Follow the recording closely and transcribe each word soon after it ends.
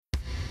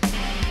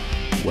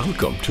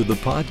Welcome to the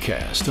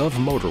podcast of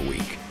Motor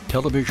Week,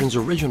 television's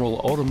original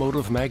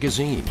automotive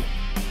magazine.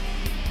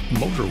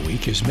 Motor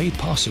Week is made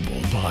possible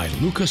by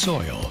Lucas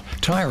Oil,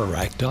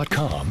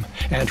 TireRack.com,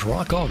 and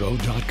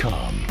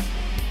RockAuto.com.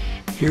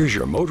 Here's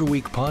your Motor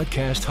Week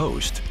podcast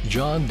host,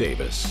 John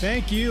Davis.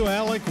 Thank you,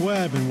 Alec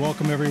Webb, and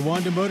welcome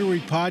everyone to Motor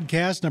Week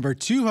podcast number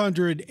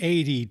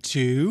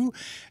 282.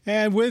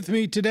 And with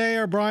me today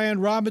are Brian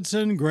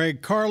Robinson,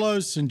 Greg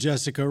Carlos, and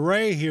Jessica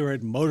Ray here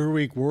at Motor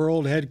Week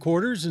World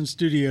Headquarters in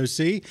Studio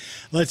C.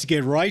 Let's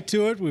get right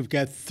to it. We've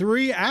got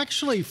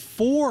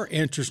four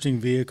interesting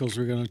vehicles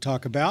we're going to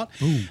talk about.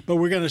 But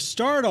we're going to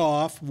start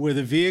off with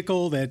a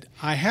vehicle that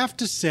I have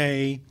to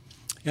say,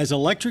 as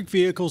electric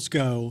vehicles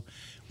go,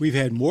 we've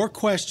had more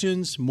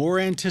questions, more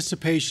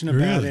anticipation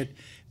about it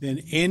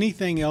than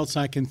anything else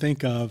I can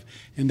think of,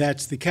 and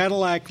that's the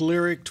Cadillac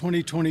Lyriq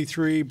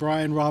 2023.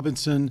 Brian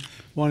Robinson,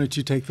 why don't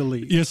you take the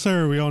lead? Yes,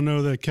 sir. We all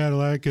know that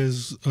Cadillac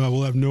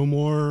will have no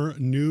more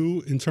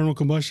new internal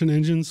combustion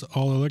engines,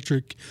 all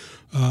electric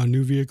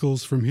new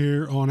vehicles from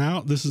here on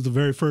out. This is the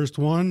very first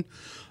one.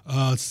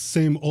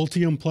 Same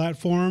Ultium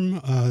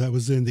platform that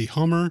was in the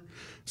Hummer,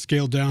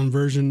 scaled down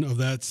version of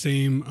that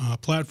same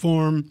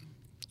platform.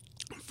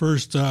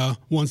 First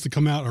ones to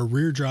come out are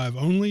rear drive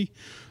only.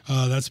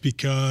 That's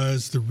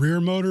because the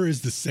rear motor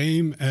is the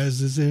same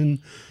as is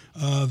in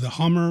the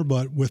Hummer,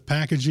 but with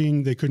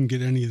packaging, they couldn't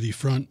get any of the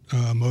front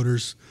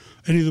Hummer's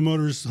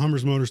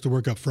motors to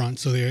work up front.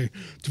 So they're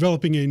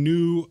developing a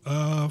new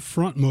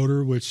front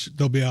motor, which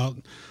they'll be out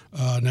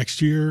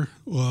next year,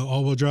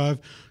 all-wheel drive.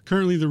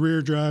 Currently, the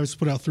rear drives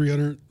put out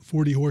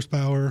 340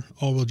 horsepower.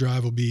 All-wheel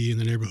drive will be in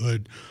the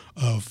neighborhood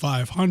of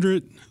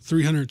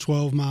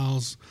 312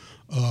 miles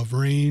of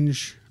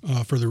range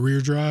for the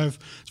rear drive.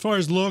 As far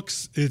as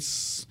looks,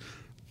 it's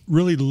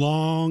really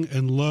long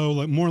and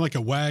low, more like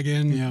a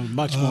wagon,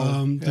 much more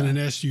than an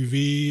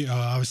SUV.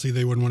 Obviously,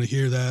 they wouldn't want to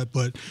hear that,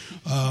 but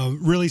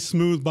really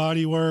smooth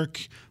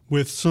bodywork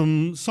with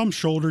some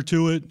shoulder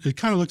to it. It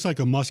kind of looks like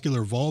a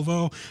muscular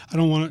Volvo. I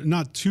don't want to,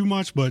 not too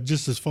much, but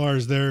just as far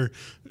as their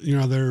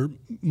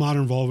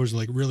modern Volvos are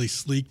like really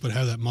sleek, but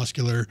have that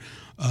muscular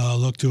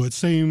look to it.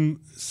 Same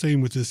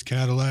with this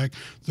Cadillac.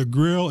 The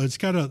grille, it's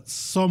got a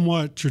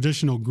somewhat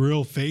traditional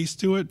grille face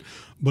to it,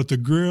 but the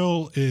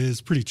grille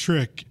is pretty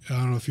trick. I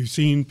don't know if you've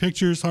seen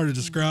pictures, hard to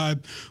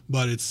describe,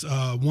 but it's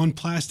one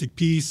plastic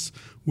piece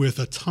with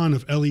a ton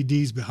of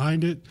LEDs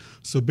behind it.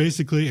 So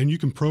basically, and you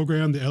can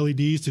program the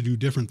LEDs to do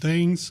different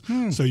things.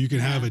 So you can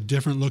have a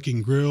different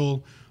looking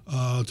grille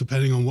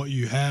depending on what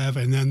you have.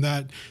 And then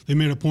they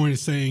made a point of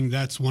saying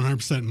that's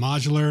 100%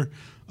 modular.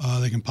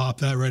 They can pop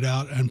that right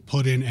out and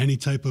put in any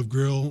type of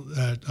grille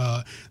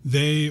that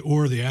they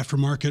or the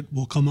aftermarket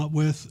will come up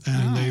with,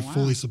 and they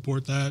fully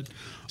support that.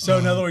 So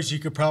in other words, you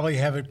could probably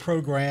have it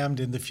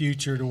programmed in the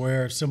future to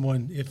where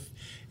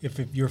if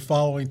you're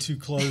following too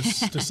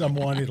close to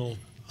someone, it'll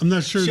I'm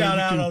not sure shout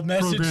that you out can a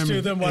message program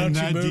to them. Why don't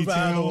you move detail,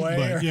 out of the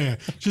way? But yeah,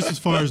 just as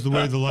far as the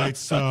way the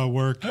lights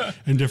work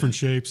in different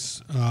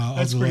shapes.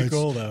 That's pretty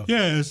cool, though.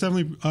 Yeah, it's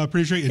definitely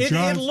pretty straight.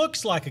 It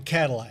looks like a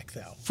Cadillac,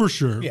 though. For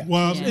sure. Yeah.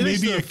 Well, Yeah.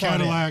 maybe a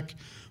Cadillac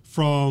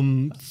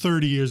from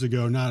 30 years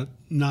ago,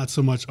 not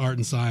so much art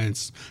and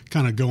science,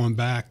 kind of going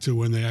back to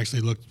when they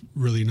actually looked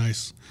really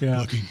nice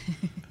looking.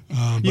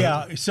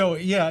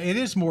 It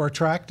is more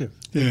attractive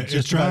than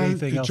just about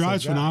anything else. It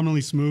drives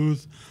phenomenally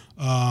smooth.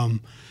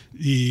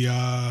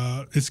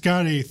 It's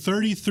got a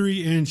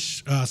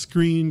 33-inch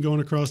screen going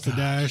across the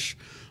dash.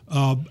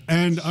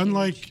 And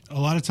unlike a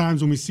lot of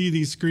times when we see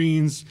these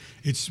screens,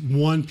 it's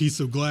one piece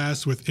of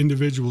glass with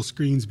individual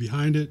screens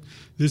behind it.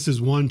 This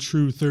is one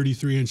true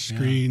 33-inch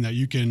screen that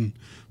you can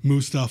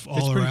move stuff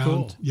all around.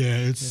 Cool.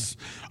 Yeah,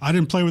 I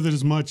didn't play with it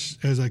as much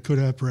as I could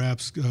have,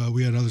 perhaps.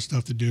 We had other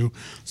stuff to do,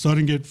 so I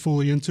didn't get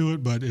fully into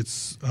it, but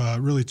it's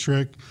really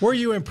trick. Were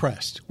you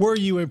impressed?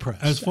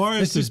 As far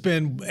as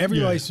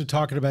everybody's been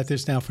talking about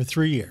this now for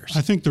 3 years.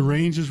 I think the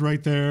range is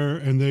right there,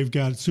 and they've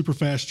got super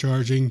fast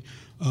charging.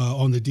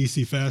 On the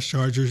DC fast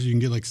chargers, you can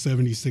get like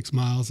 76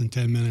 miles in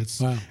 10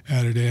 minutes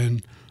added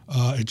in.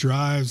 It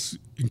drives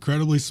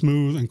incredibly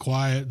smooth and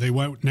quiet. They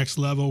went next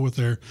level with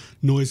their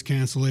noise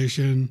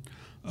cancellation.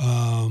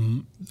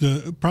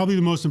 Probably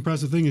the most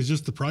impressive thing is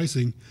just the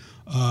pricing.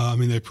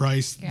 They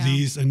priced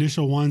these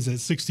initial ones at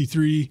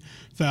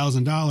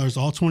 $63,000.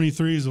 All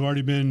 23s have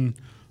already been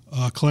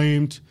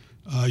claimed.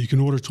 You can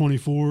order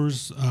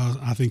 24s,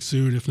 I think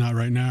soon, if not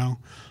right now.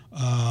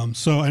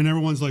 And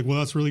everyone's like, well,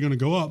 that's really going to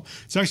go up.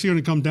 It's actually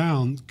going to come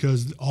down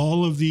because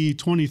all of the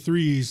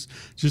 23s,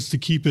 just to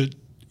keep it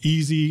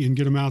easy and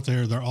get them out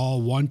there, they're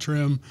all one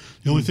trim.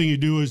 The only thing you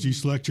do is you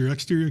select your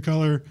exterior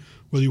color,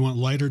 whether you want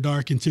light or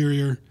dark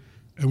interior,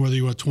 and whether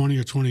you want 20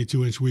 or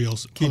 22-inch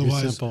wheels.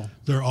 Otherwise,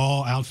 they're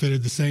all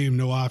outfitted the same,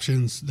 no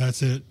options.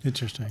 That's it.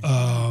 Interesting.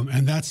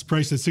 And that's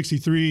priced at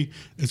 $63,000.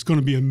 It's going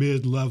to be a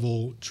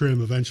mid-level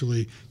trim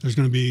eventually. There's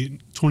going to be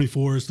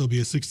 24s. There'll be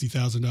a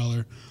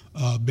 $60,000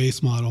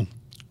 base model.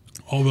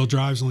 All-wheel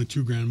drive is only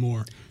 $2,000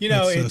 more.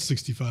 That's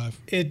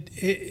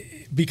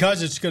 $65,000.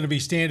 Because it's going to be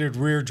standard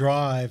rear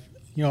drive.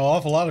 you know, an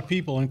awful lot of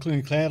people,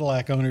 including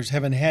Cadillac owners,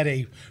 haven't had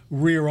a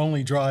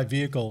rear-only drive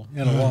vehicle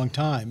in a long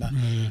time.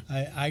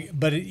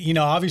 But you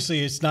know, obviously,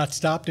 it's not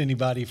stopped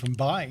anybody from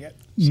buying it.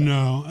 So.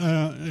 No,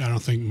 I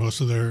don't think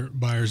most of their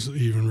buyers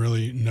even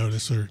really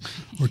notice or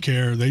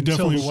care. They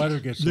definitely the weather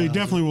gets they lousy.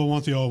 definitely will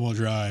want the all-wheel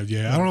drive.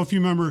 Yeah, I don't know if you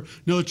remember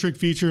another trick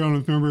feature. I don't know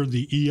if you remember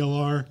the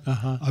ELR.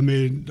 I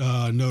made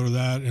note of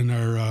that in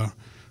our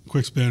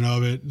quick spin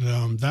of it.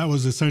 That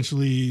was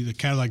essentially the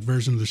Cadillac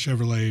version of the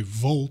Chevrolet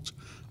Volt.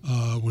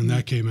 When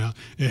that came out,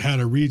 it had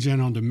a regen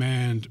on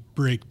demand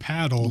brake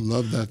paddle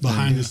Love that thing,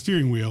 behind yeah. the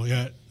steering wheel.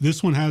 Yeah,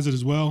 this one has it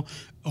as well,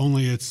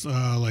 only it's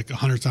like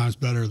 100 times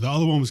better. The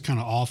other one was kind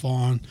of off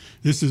on.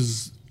 This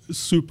is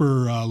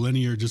super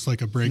linear, just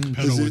like a brake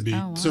pedal would be.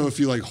 So if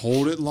you like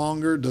hold it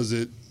longer, does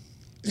it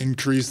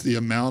increase the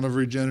amount of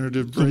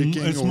regenerative braking?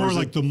 It's or more is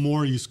like the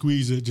more you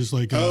squeeze it, just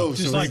like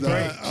Just so like is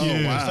that- brake. Oh,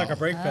 Yeah. wow. It's like a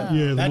brake pedal.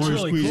 Yeah, the That's more you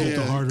really squeeze cool. it,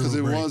 the harder because it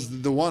it'll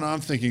was the one I'm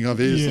thinking of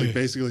is Yeah. like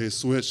basically a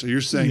switch. So you're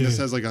saying this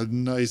Yeah. has like a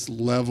nice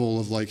level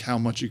of like how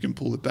much you can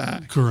pull it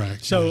back.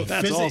 Correct. So Yeah.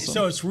 That's awesome.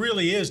 So it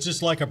really is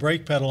just like a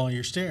brake pedal on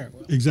your steering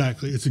wheel.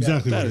 Exactly. It's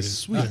exactly that what it is is.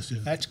 sweet. Yes, yeah.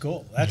 That's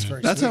cool. That's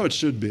very. That's sweet. how it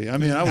should be. I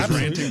mean, I was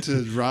Absolutely. ranting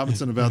to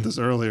Robinson about this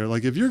earlier.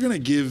 Like, if you're going to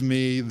give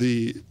me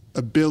the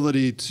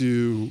ability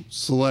to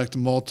select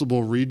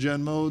multiple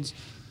regen modes,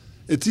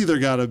 it's either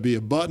got to be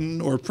a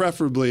button or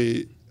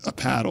preferably a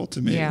paddle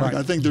to me. Yeah. Like,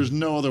 I think there's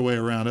no other way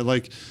around it.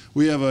 Like,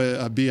 we have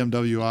a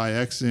BMW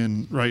iX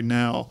in right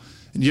now,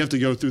 and you have to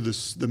go through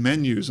the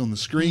menus on the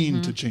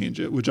screen to change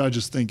it, which I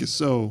just think is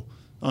so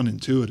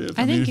unintuitive.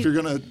 I mean,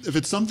 think if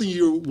it's something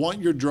you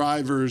want your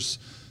drivers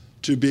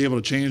to be able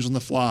to change on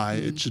the fly,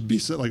 it should be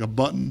set like a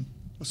button,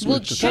 a switch,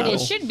 Well, a paddle.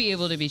 it should be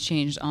able to be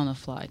changed on the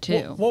fly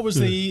too. What was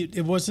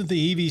it wasn't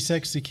the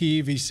EV6, the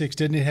key EV6,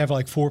 didn't it have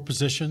like 4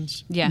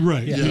 positions? Yeah.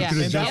 Right. Yeah. Yeah. You could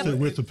And adjust that- it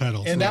with the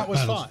pedals. And that was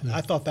Pedals, fine. yeah.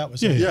 I thought that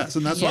was Yeah, it. yeah. Yes,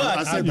 and that's why I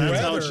But said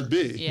that's how it should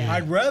be. Yeah.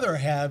 I'd rather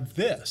have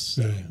this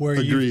where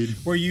Agreed.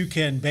 where you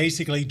can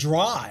basically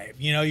drive.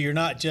 You know, you're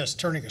not just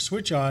turning a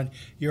switch on,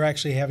 you're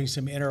actually having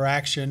some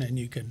interaction and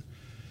you can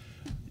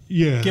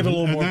Yeah, Give it a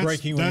little and more that's,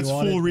 braking when you that's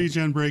want full it.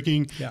 regen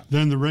braking. Yeah.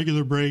 Then the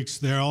regular brakes,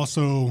 they're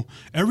also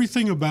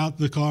everything about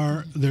the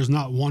car. There's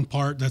not one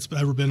part that's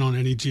ever been on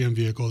any GM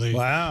vehicle.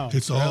 Wow,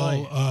 it's really?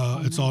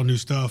 all it's all new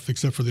stuff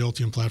except for the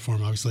Ultium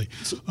platform, obviously.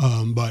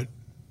 But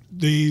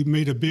they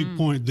made a big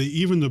point.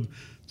 Even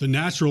the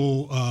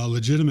natural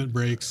legitimate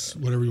brakes,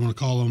 whatever you want to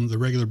call them, the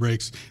regular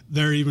brakes,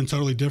 they're even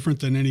totally different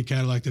than any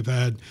Cadillac they've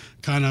had,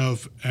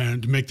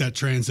 and to make that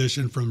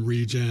transition from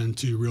regen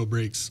to real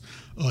brakes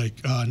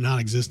like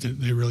non-existent.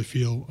 They really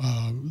feel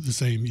the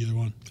same, either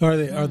one.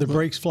 Are the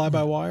brakes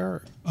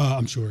fly-by-wire?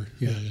 I'm sure.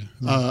 Yeah.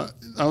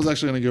 I was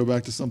actually going to go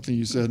back to something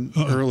you said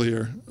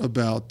earlier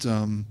about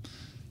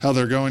how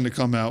they're going to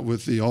come out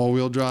with the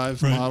all-wheel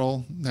drive Right.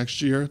 model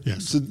next year.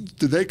 Yes. So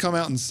did they come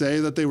out and say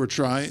that they were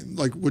trying,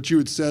 like what you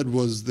had said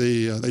was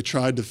they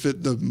tried to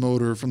fit the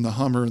motor from the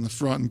Hummer in the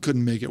front and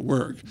couldn't make it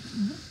work?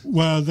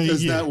 Well,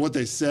 Is that what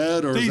they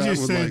said, or they is that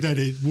just what, said like, that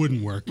it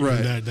wouldn't work, and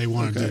Right. that they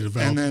wanted Okay. to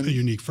develop And then- a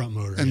unique front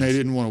motor. and they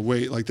didn't want to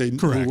wait, like they were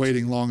Correct.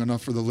 waiting long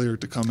enough for the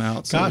lyric to come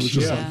out. So Gosh, it was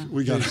just yeah. like,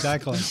 we got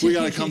Exactly. we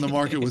got to come to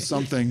market with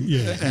something,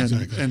 Yeah,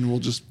 exactly. and we'll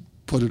just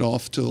put it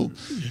off till.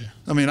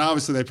 I mean,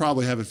 obviously they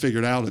probably have it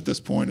figured out at this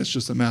point. It's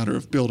just a matter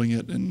of building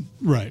it and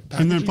Right,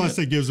 and then packaging plus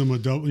it. it gives them a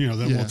double. Then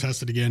Yeah. we'll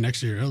test it again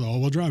next year. The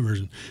all-wheel drive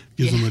version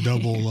gives them a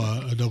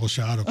double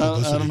shot of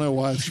publicity. I don't know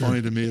why it's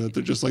funny to me that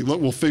they're just like,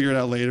 look, we'll figure it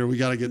out later. We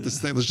got to get this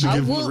thing. Let's just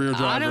give them the rear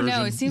drive I don't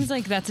know. It version. seems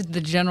like that's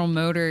the General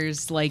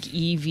Motors like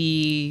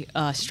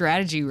EV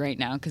strategy right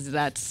now because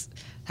that's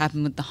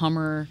happened with the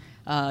Hummer.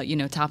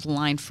 Top of the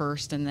line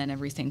first, and then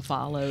everything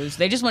follows.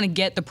 They just want to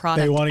get the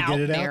product. They want to out get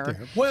it there out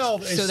there. Well,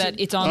 so that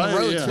it's on the Oh,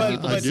 road yeah. for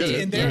people I to get see.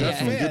 it. in I their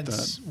definitely get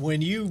defense,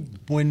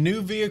 when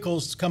new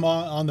vehicles come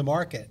on the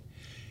market,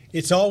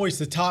 it's always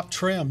the top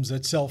trims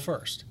that sell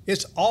first.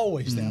 It's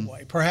always that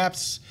way.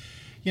 Perhaps,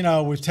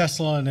 with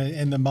Tesla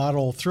and the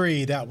Model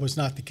 3, that was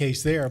not the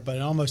case there. But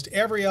in almost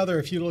every other,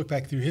 if you look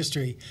back through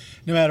history,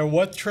 no matter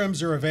what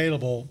trims are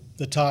available,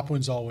 the top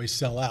ones always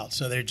sell out.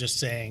 So they're just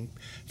saying,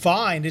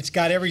 fine, it's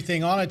got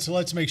everything on it, so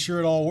let's make sure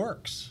it all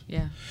works.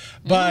 Yeah.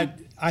 But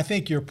I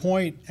think your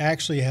point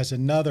actually has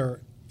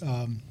another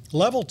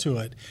level to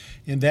it,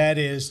 and that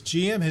is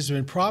GM has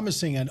been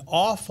promising an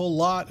awful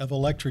lot of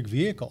electric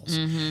vehicles,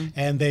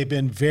 and they've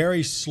been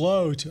very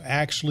slow to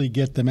actually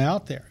get them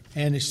out there.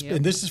 And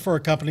this is for a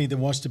company that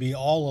wants to be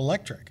all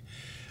electric.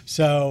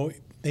 So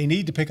they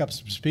need to pick up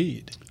some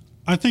speed.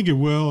 I think it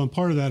will, and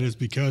part of that is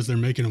because they're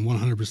making them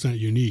 100%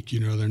 unique.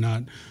 They're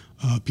not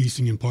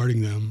piecing and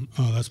parting them.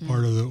 That's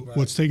part of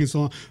what's taking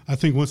so long. I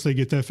think once they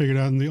get that figured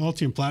out, and the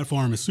Ultium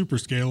platform is super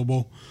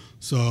scalable,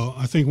 so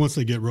I think once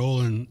they get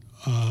rolling,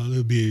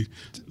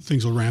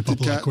 things will ramp up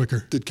a lot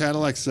quicker. Did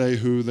Cadillac say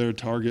who their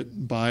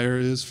target buyer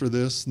is for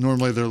this?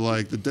 Normally, they're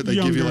like they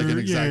give you like an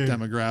exact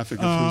demographic.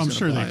 Of I'm who's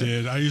sure they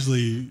did. I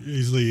usually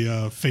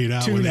fade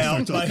out when they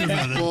start talking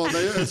about it. Well,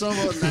 it's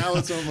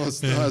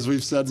almost as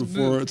we've said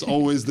before. It's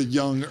always the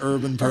young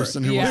urban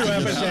person who wants to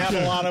happens to have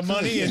a lot of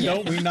money and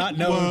don't we not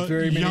know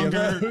very many of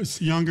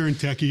those. Younger and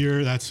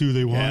techier. That's who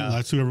they want. Yeah.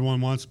 That's who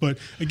everyone wants. But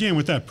again,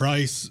 with that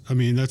price, I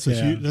mean,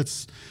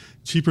 that's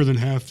cheaper than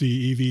half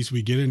the EVs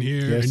we get in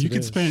here, Yes, and you it can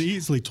is. spend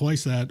easily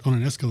twice that on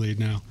an Escalade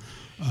now.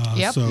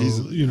 Yep. So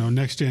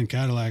next gen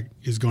Cadillac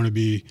is going to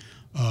be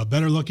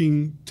better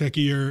looking,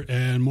 techier,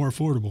 and more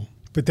affordable.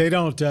 But they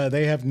don't.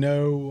 They have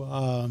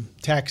no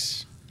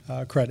tax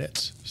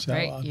credits, so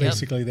Right, yep.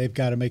 basically they've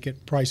got to make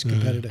it price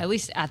competitive. At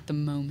least at the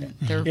moment,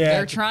 they're Yeah.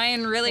 they're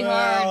trying really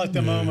Well, hard. at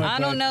the moment, I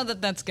but don't know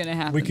that that's going to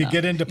happen. we could though.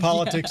 get into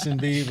politics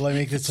and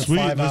make this a Sweet,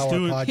 let's 5-hour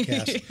do it.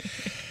 podcast.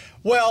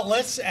 Well,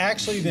 let's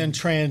actually then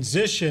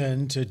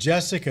transition to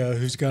Jessica,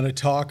 who's going to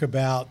talk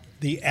about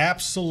the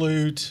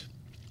absolute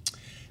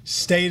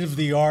state of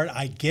the art,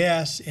 I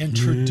guess, in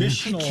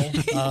traditional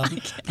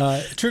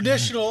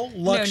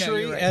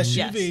luxury you're right.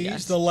 SUVs.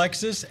 Yes. The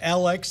Lexus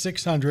LX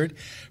 600,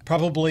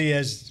 probably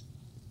as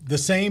the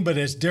same but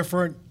as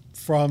different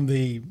from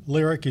the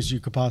Lyriq as you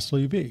could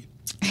possibly be.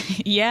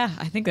 Yeah,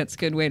 I think that's a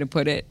good way to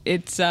put it.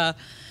 It's a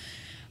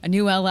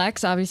new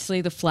LX,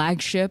 obviously the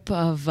flagship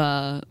of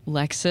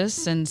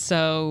Lexus, and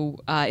so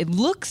it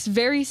looks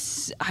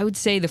I would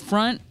say the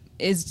front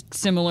is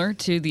similar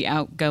to the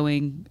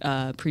outgoing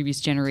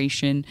previous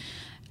generation,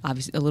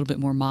 obviously a little bit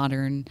more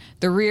modern.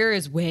 The rear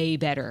is way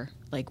better,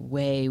 like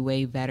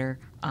way better.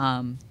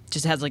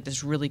 Just has like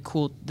this really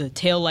cool, the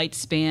tail light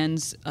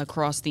spans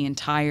across the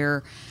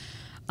entire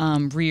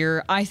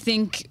rear. I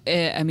think,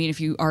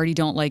 if you already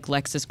don't like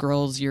Lexus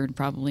girls, you're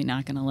probably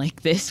not going to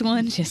like this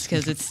one just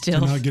because it's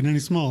still Not getting any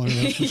smaller,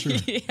 that's for sure.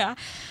 yeah.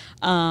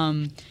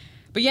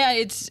 But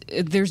yeah,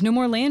 there's no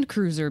more Land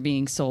Cruiser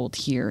being sold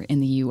here in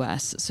the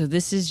U.S. So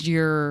this is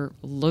your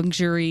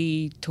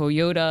luxury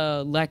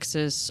Toyota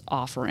Lexus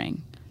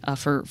offering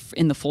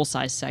in the full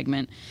size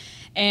segment,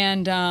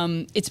 and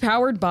it's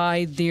powered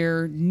by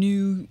their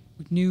new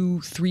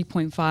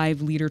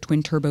 3.5 liter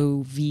twin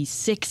turbo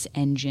V6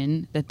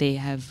 engine that they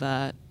have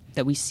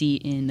that we see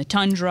in the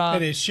Tundra.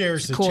 And it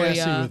shares Sequoia. the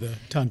chassis with the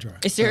Tundra.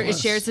 It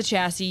shares the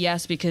chassis,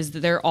 yes, because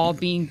they're all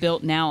being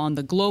built now on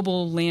the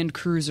global Land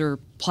Cruiser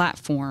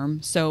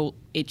platform. So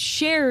it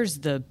shares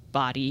the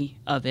body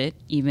of it,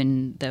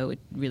 even though it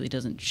really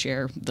doesn't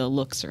share the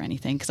looks or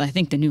anything, because I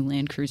think the new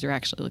Land Cruiser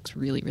actually looks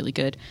really, really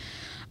good.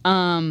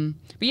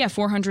 But yeah,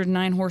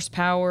 409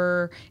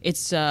 horsepower.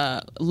 It's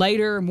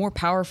lighter, more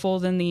powerful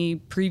than the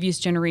previous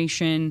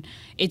generation.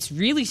 It's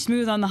really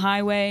smooth on the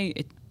highway.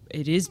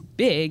 It is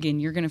big,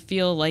 and you're going to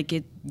feel like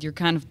you're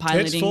kind of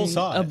piloting full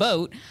size. a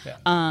boat.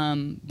 Yeah.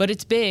 But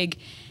it's big.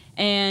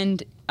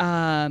 And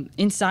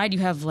inside you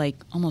have like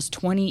almost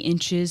 20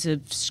 inches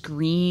of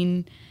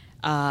screen.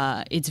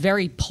 It's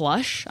very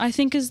plush, I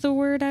think is the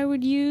word I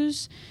would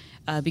use,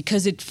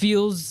 because it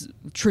feels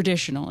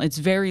traditional. It's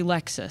very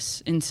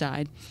Lexus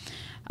inside.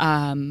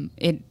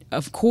 It,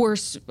 of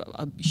course,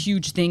 a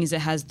huge thing is it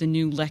has the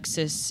new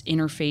Lexus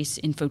interface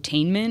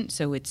infotainment,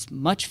 so it's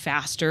much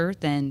faster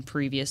than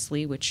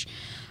previously, which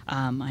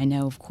I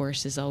know, of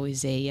course, is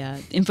always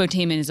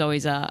infotainment is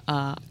always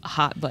a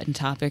hot button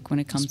topic when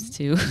it comes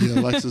to.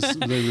 Yeah, Lexus,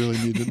 they really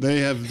need it. They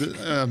have,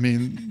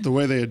 the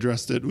way they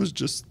addressed it was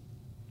just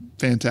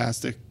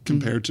fantastic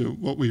compared to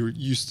what we were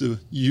used to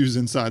use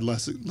inside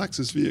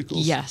Lexus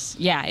vehicles. Yes,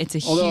 yeah, it's a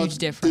huge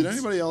difference. Did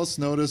anybody else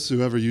notice,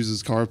 whoever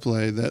uses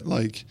CarPlay, that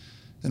like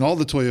in all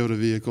the Toyota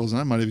vehicles, and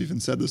I might have even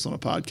said this on a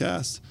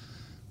podcast,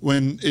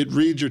 when it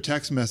reads your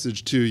text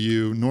message to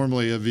you,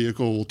 normally a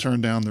vehicle will turn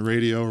down the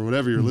radio or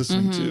whatever you're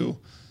listening to.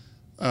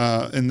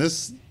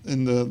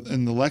 In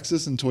the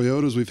Lexus and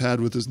Toyotas we've had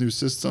with this new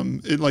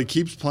system, it like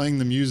keeps playing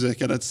the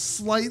music at a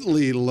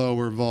slightly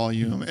lower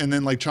volume and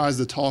then like tries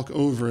to talk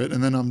over it,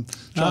 and then I'm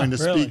trying to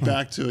really? speak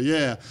back to it.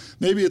 Yeah,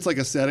 maybe it's like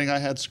a setting I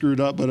had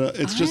screwed up, but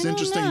it's just I don't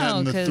interesting that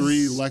in know, the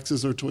 3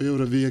 Lexus or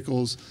Toyota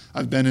vehicles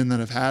I've been in that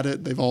have had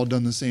it, they've all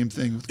done the same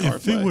thing with CarPlay.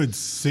 If it would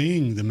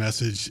sing the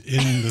message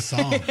in the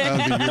song,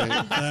 That would be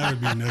great. that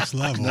would be next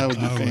level. That would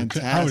be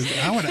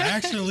fantastic. I would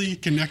actually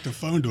connect a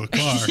phone to a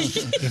car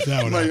if that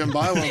I would might happen. even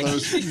buy one of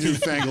those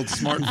newfangled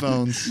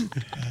smartphones.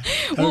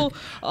 Well,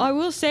 I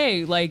will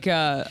say, like,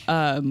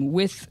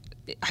 with,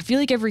 I feel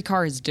like every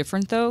car is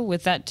different though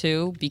with that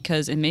too,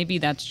 because, and maybe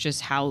that's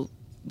just how,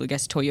 I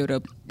guess,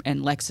 Toyota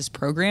and Lexus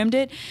programmed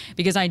it,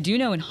 because I do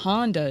know in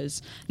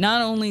Hondas,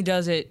 not only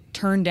does it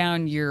turn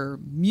down your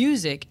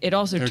music, it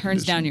also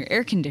turns down your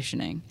air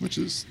conditioning, Which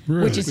is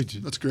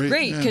that's great.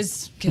 great yeah.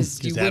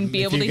 because you that- wouldn't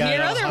be if able you to got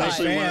hear a high otherwise.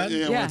 fan.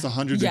 When Yeah. it's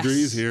 100 Yes.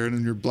 degrees here and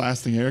then you're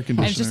blasting air conditioning.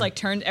 And it's just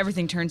like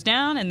everything turns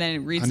down, and then it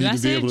reads I the need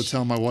message. to be able to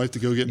tell my wife to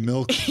go get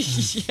milk.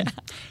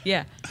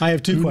 Yeah. I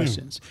have 2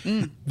 questions.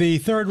 The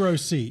third row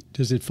seat,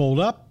 does it fold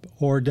up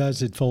or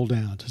does it fold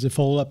down? Does it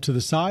fold up to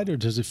the side or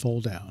does it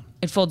fold down?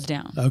 It folds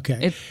down.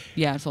 Okay.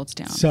 It folds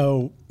down.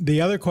 So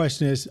the other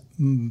question is,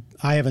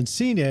 I haven't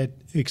seen it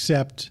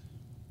except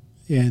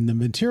in the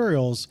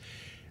materials.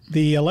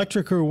 The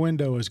electric rear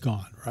window is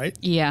gone, right?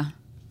 Yeah.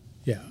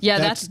 Yeah.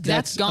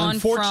 That's gone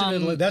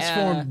unfortunately,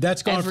 from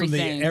that's gone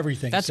everything. from the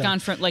everything. That's so gone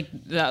from like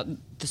the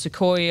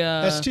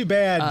Sequoia. That's too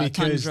bad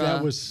because Tundra.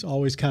 that was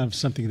always kind of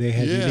something they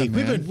had Yeah, unique.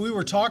 man. We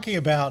were talking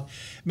about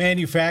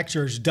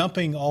manufacturers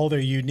dumping all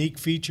their unique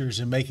features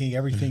and making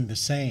everything the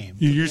same.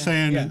 You're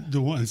saying Yeah. the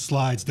one that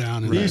slides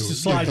down. And It used to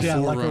slide the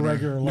down like a 4Runner.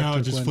 regular electric Now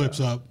it just window. flips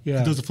up.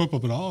 Yeah. Does it flip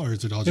up at all, or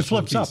is it all It just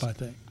flips one up, piece? I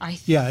think. I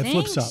Yeah, it think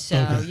flips up. So,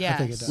 Okay. I yes.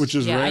 think it does. Which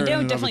is yeah, rare I in know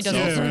and it of definitely does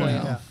itself. on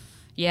Sequoia.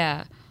 Yeah.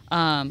 Yeah.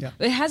 Yeah.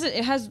 It has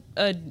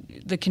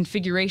the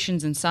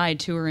configurations inside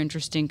too are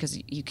interesting because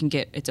you can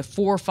get it's a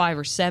 4, 5,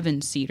 or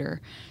 7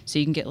 seater, so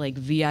you can get like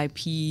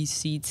VIP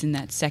seats in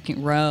that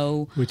second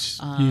row, Which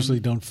usually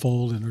don't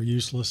fold and are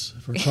useless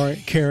for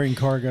carrying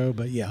cargo,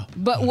 but yeah.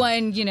 But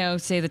when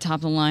say the top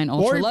of the line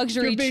ultra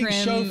luxury you're being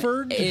trim,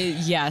 chauffeured,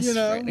 yes, you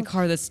know. right, a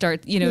car that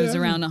starts is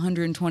Yeah. around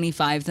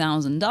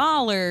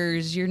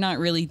 $125,000, you're not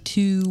really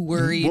too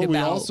worried What about. we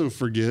also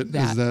forget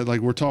that. is that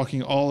like we're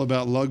talking all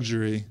about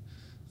luxury,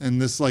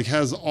 and this like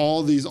has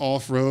all these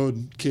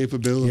off-road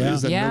capabilities Yeah.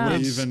 that Yeah.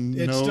 nobody It's even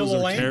still knows a or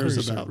Land cares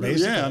Cruiser, about.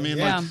 basically. Yeah, I mean,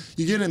 Yeah. like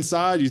you get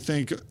inside, you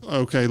think,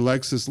 okay,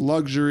 Lexus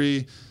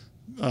luxury,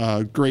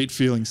 great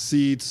feeling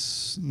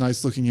seats,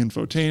 nice looking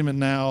infotainment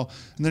now,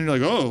 and then you're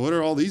like, oh, what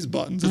are all these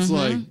buttons? It's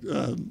like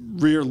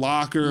rear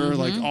locker,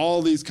 like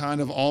all these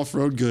kind of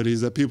off-road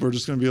goodies that people are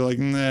just going to be like,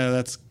 nah,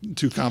 that's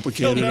too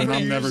complicated, They'll and never I'm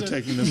use never it.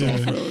 taking this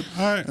off-road.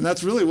 All right. And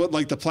that's really what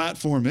like the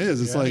platform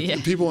is. It's like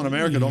Yeah. people in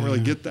America don't really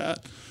get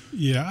that.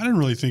 Yeah, I didn't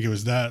really think it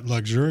was that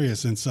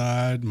luxurious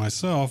inside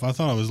myself. I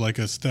thought it was like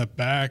a step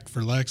back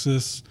for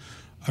Lexus.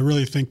 I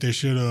really think they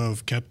should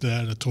have kept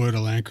that a Toyota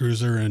Land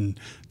Cruiser and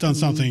done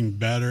something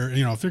better.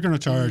 If they're going to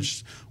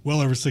charge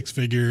well over 6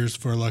 figures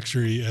for a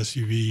luxury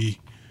SUV,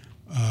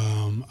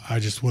 I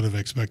just would have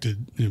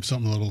expected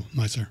something a little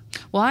nicer.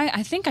 Well,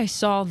 I think I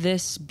saw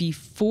this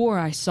before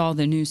I saw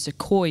the new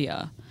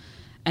Sequoia.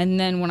 And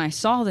then when I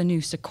saw the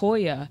new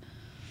Sequoia,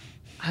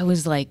 I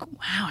was like,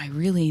 wow, I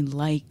really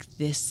like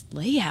this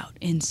layout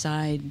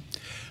inside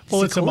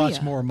Well, it's a much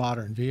Sequoia. more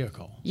modern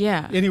vehicle.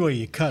 Yeah. Anyway,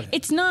 you cut it.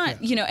 It's not,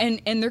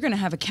 and they're going to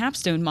have a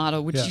capstone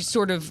model, which Yeah. you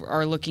sort of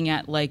are looking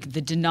at like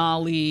the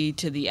Denali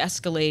to the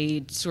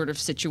Escalade sort of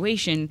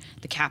situation,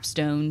 the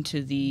capstone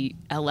to the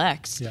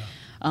LX. Yeah.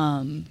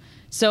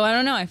 So I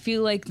don't know. I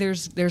feel like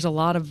there's a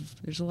lot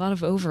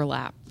of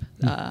overlap.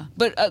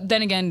 But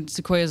then again,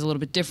 Sequoia is a little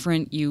bit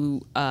different.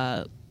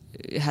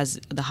 It has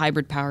the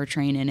hybrid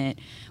powertrain in it,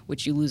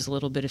 which you lose a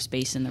little bit of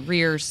space in the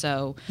rear.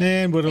 So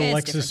And would a it's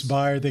Lexus different.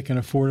 buyer that can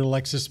afford a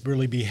Lexus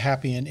really be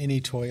happy in any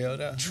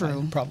Toyota?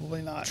 True.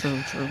 Probably not. True.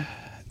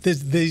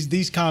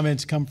 These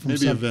comments come from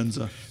Maybe a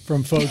Venza.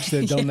 from folks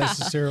that don't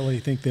necessarily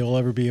think they'll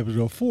ever be able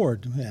to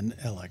afford an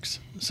LX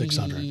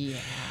 600. Yeah.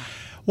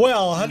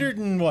 Well, 100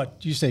 and what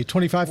you say,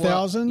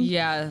 25,000?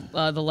 Yeah,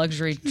 the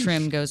luxury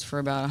trim goes for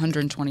about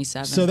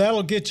 127. So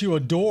that'll get you a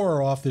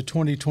door off the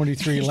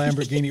 2023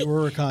 Lamborghini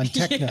Huracan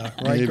Tecna,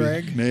 right, Maybe,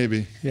 Greg?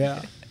 Maybe.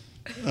 Yeah.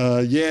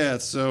 Yeah,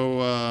 so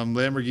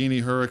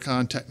Lamborghini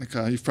Huracan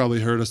Technica. You've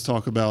probably heard us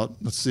talk about,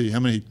 let's see, how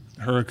many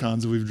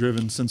Huracans have we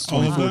driven since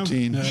All of them?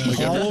 2014? Yeah. Like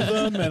All of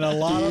them and a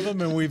lot of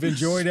them, and we've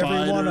enjoyed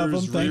every one of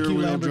them. Spiders, Thank you,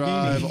 rear-wheel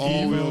drive, Lamborghini.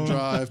 all-wheel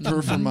drive,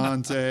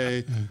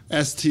 Performante,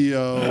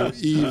 STO,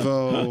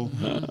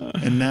 Evo,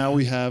 and now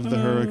we have the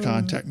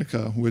Huracan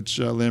Technica, which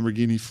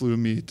Lamborghini flew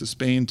me to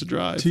Spain to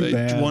drive. Too They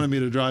bad. wanted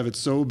me to drive it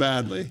so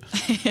badly.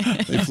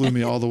 They flew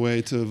me all the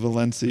way to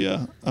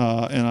Valencia,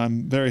 and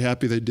I'm very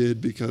happy they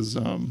did because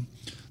the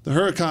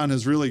Huracan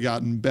has really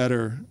gotten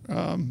better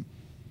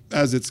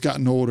as it's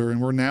gotten older,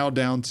 and we're now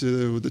down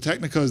to the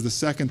Technica is the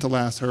second to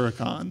last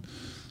Huracan.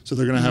 So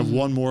they're going to have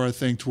one more, I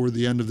think, toward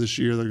the end of this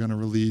year they're going to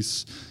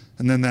release,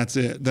 and then that's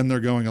it. Then they're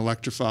going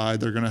electrified.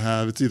 They're going to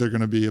have, it's either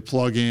going to be a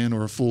plug-in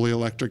or a fully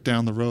electric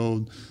down the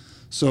road.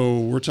 So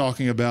we're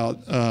talking about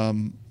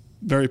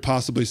very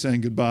possibly saying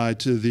goodbye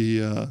to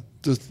the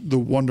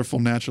wonderful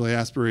naturally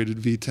aspirated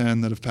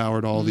V10 that have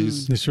powered all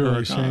these It's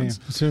really a shame. Huracans.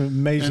 It's an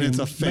amazing, And it's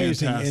a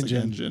amazing fantastic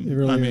engine. It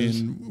really I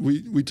is.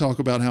 mean, we talk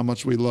about how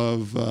much we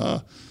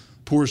love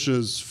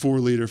Porsche's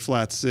 4-liter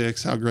flat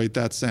six, how great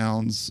that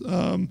sounds.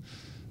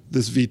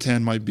 This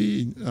V10 might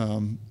be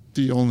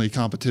the only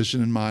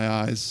competition in my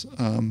eyes.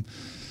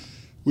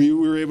 We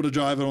were able to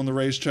drive it on the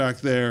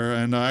racetrack there,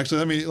 and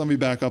actually, let me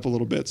back up a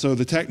little bit. So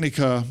the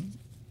Technica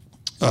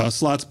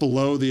slots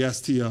below the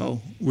STO,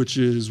 which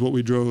is what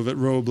we drove at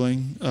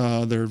Roebling.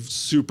 They're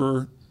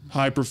super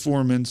high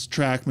performance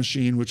track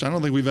machine, which I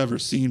don't think we've ever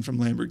seen from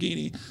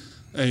Lamborghini,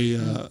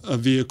 a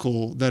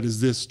vehicle that is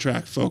this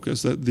track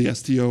focused that the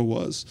STO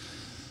was.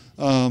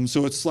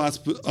 So it slots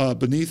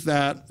beneath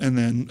that, and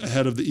then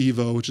ahead of the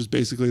Evo, which is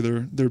basically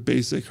their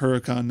basic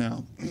Huracan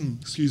now.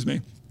 Excuse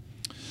me.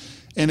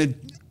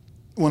 And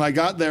when I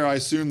got there, I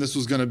assumed this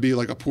was going to be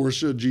like a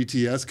Porsche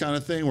GTS kind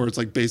of thing, where it's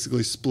like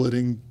basically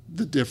splitting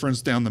the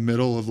difference down the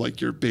middle of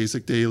like your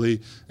basic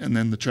daily and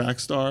then the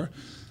Trackstar,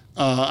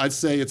 I'd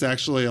say it's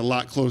actually a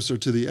lot closer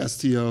to the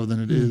STO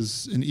than it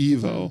is an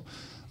Evo.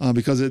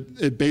 Because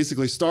it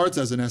basically starts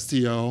as an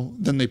STO,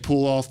 then they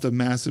pull off the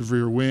massive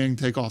rear wing,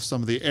 take off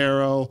some of the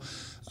aero.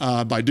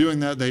 By doing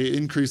that, they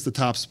increase the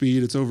top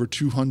speed. It's over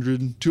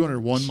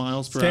 201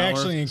 miles per hour. They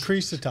actually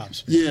increase the top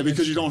speed. Yeah,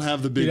 because you don't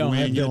have the big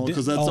wing,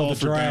 because that's all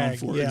for drag.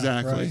 downforce. Yeah,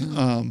 exactly.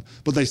 right.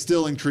 But they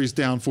still increased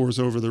downforce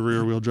over the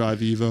rear-wheel drive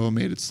Evo,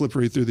 made it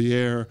slippery through the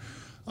air.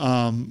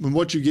 And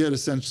what you get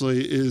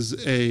essentially is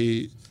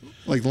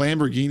like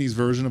Lamborghini's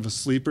version of a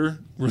sleeper,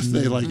 where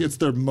they it's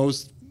their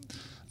most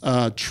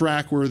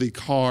track-worthy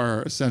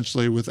car,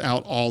 essentially,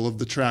 without all of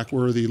the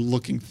track-worthy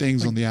looking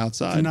things on the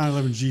outside. The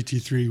 911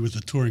 GT3 with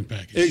a touring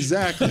package.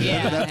 Exactly.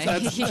 Yeah.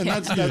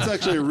 That's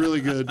actually a really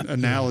good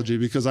analogy,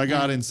 because I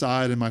got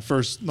inside and my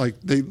first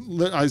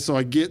so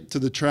I get to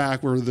the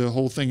track where the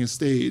whole thing is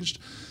staged,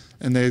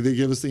 and they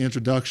give us the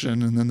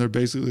introduction, and then they're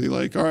basically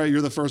like, "All right,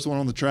 you're the first one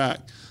on the track."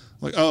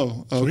 Like,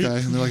 oh, okay. Sweet.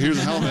 And they're like, here's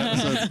a helmet. I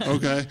said,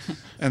 okay.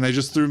 And they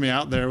just threw me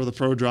out there with a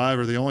pro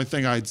driver. The only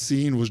thing I'd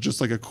seen was just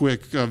like a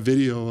quick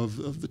video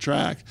of the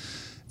track.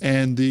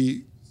 And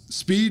the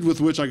speed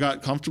with which I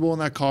got comfortable in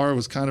that car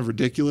was kind of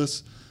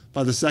ridiculous.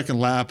 By the second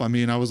lap, I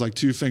mean, I was like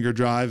two-finger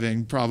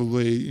driving,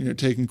 probably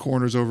taking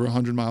corners over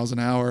 100 miles an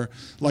hour,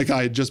 like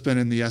I had just been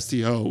in the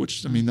STO,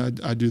 which, I mean,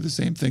 I do the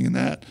same thing in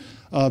that.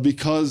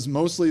 Because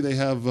mostly they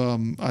have,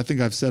 I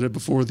think I've said it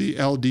before, the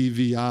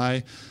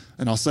LDVI,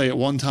 and I'll say it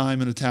one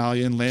time in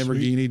Italian,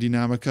 Lamborghini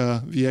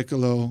Dinamica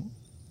Veicolo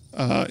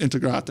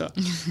Integrata.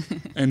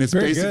 And it's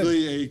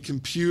basically a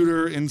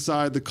computer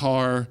inside the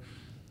car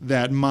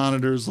that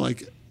monitors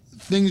like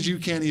things you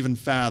can't even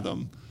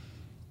fathom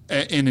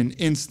in an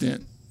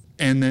instant,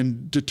 and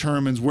then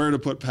determines where to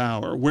put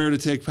power, where to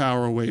take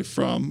power away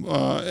from,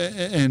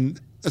 and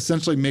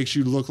essentially makes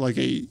you look like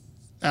a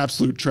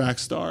absolute track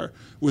star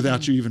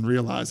without you even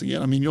realizing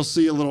it. I mean, you'll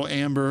see a little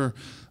amber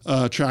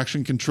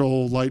traction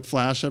control light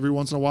flash every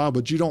once in a while,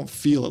 but you don't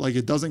feel it. Like,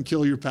 it doesn't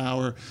kill your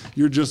power.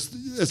 You're just,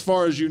 as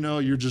far as you know,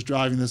 you're just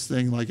driving this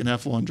thing like an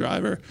F1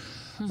 driver.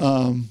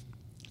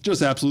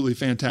 Just absolutely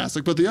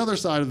fantastic. But the other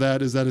side of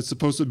that is that it's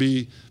supposed to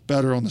be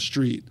better on the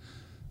street.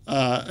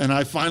 And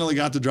I finally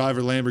got to drive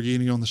a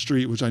Lamborghini on the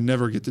street, which I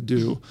never get to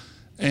do.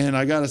 And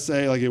I gotta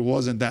say, like, it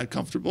wasn't that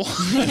comfortable.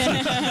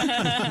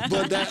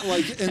 But that,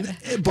 like,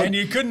 and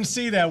you couldn't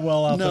see that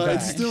well out the back. No,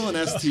 it's still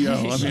an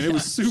STO. I mean, it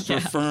was super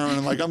firm,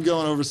 and like I'm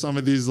going over some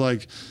of these,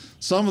 like,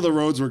 some of the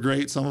roads were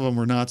great, some of them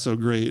were not so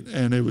great,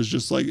 and it was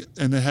just like,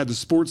 and they had the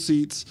sports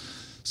seats,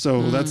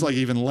 so that's like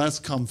even less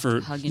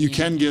comfort. You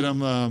can get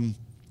them.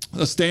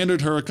 A standard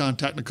Huracan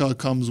Technica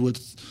comes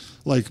with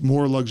like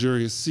more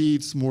luxurious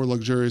seats, more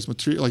luxurious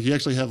material. Like, you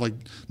actually have like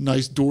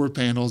nice door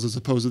panels as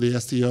opposed to the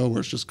STO where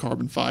it's just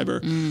carbon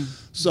fiber.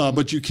 So,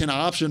 but you can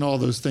option all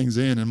those things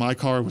in, and my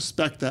car was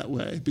spec'd that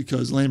way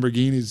because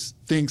Lamborghinis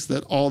thinks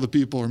that all the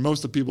people, or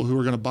most of the people who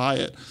are going to buy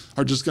it,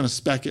 are just going to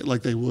spec it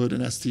like they would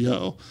an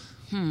STO.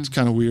 It's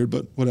kind of weird,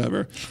 but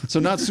whatever. So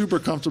not super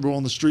comfortable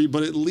on the street,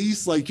 but at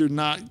least like you're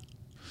not.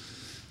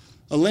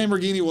 A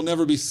Lamborghini will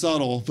never be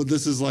subtle, but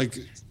this is like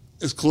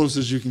as close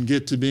as you can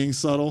get to being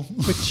subtle.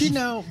 But you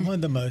know, one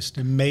of the most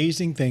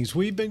amazing things,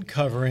 we've been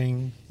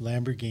covering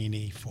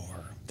Lamborghini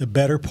for the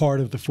better part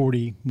of the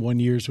 41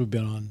 years we've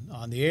been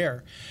on the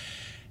air.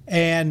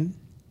 And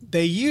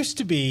they used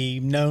to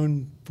be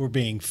known for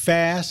being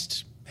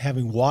fast,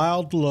 having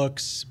wild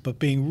looks, but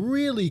being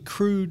really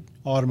crude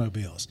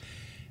automobiles.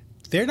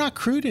 They're not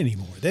crude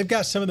anymore. They've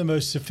got some of the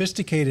most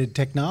sophisticated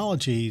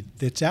technology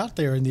that's out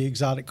there in the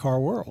exotic car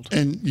world.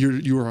 And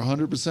you are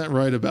 100%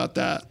 right about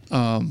that.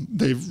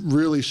 They've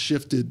really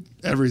shifted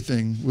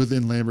everything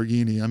within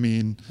Lamborghini. I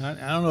mean, I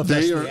don't know if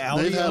that's the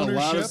Audi they've had a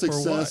lot of ownership or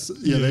success. what.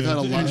 Yeah, they've had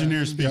a lot.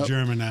 Engineers speak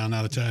German now,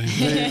 not Italian.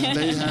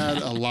 They had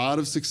a lot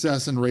of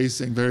success in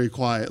racing very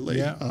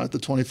quietly at the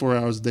 24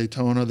 Hours of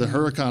Daytona. The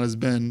Huracan has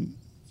been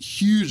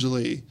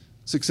hugely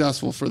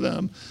successful for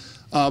them.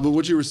 But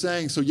what you were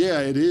saying, so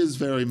yeah, it is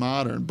very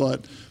modern.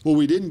 But what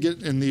we didn't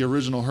get in the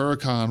original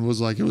Huracan was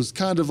like, it was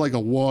kind of like a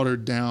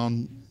watered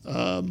down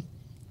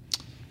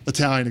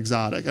Italian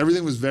exotic.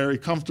 Everything was very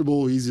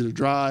comfortable, easy to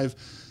drive.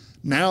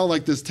 Now,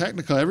 like this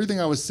Technica,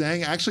 everything I was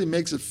saying actually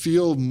makes it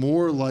feel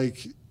more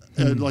like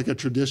a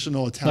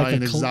traditional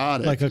Italian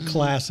exotic. Like a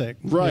classic.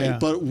 Right, yeah.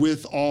 but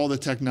with all the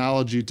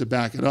technology to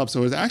back it up.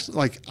 So it's actually,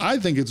 like, I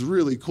think it's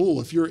really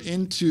cool if you're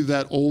into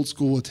that old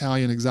school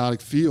Italian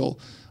exotic feel.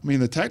 I mean,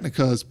 the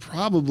Technica is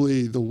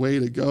probably the way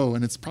to go,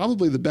 and it's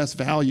probably the best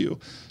value.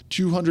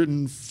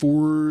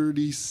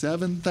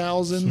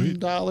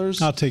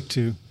 $247,000. I'll take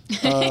two.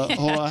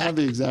 Hold on, I have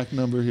the exact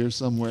number here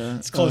somewhere.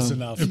 It's close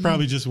enough. It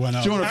probably just went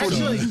up.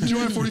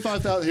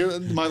 $245,000. Here,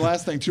 my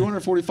last thing: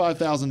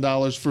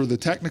 $245,000 for the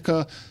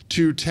Technica,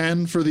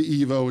 $210,000 for the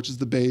Evo, which is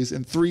the base,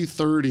 and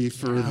 $330,000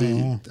 for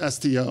the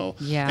STO.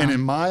 Yeah. And in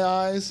my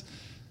eyes,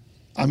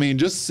 I mean,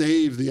 just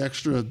save the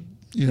extra,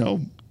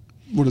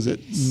 what is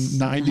it,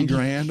 90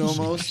 grand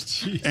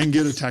almost, and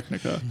get a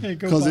Technica Hey,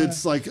 go because buy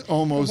it's like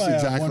almost go buy a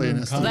exactly an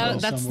one-room STO. condo.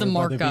 That's the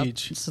somewhere by the markup.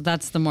 beach. So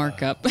that's the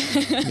markup.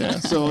 Yeah.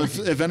 So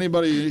if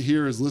anybody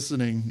here is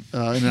listening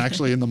and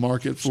actually in the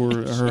market for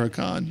a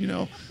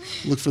Huracan,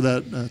 look for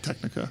that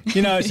Technica.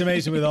 It's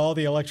amazing with all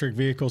the electric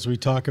vehicles we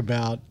talk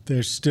about,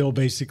 there's still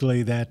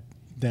basically that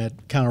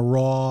kind of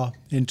raw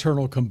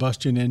internal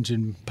combustion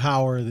engine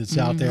power that's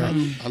out there.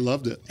 I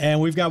loved it. And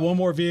we've got one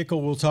more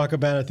vehicle we'll talk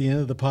about at the end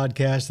of the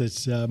podcast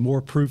that's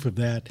more proof of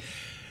that.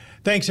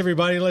 Thanks,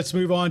 everybody. Let's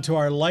move on to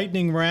our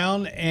lightning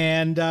round.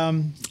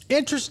 And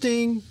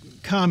interesting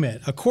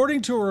comment.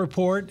 According to a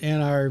report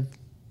in our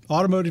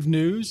automotive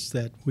news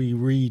that we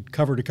read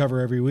cover to cover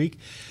every week,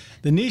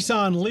 the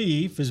Nissan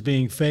Leaf is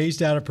being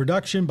phased out of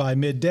production by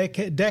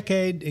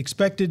mid-decade,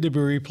 expected to be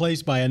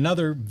replaced by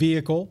another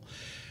vehicle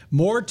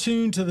more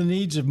tuned to the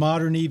needs of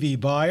modern EV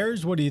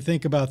buyers. What do you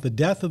think about the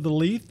death of the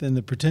Leaf and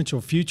the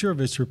potential future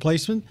of its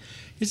replacement?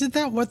 Isn't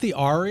that what the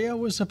Aria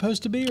was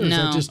supposed to be, or is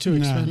that No. just too No.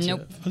 expensive?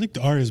 Nope. I think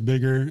the Aria is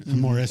bigger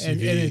and more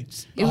SUV. And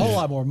it's a whole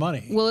lot more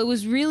money. Well, it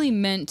was really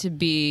meant to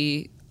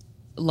be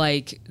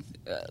like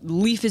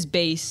Leaf is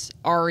base,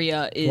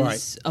 Aria is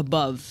Right.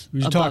 above.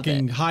 You're above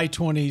talking it. high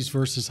 20s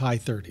versus high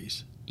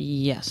 30s.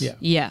 Yes.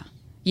 Yeah.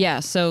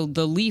 Yeah. So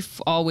the Leaf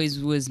always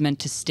was meant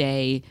to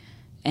stay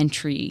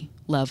entry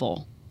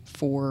level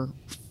for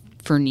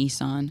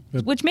Nissan,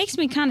 which makes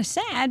me kind of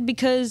sad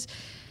because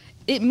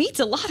it meets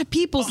a lot of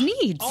people's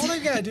needs. All they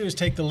got to do is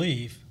take the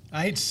Leaf.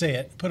 I hate to say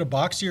it. Put a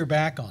boxier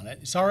back on it.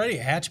 It's already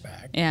a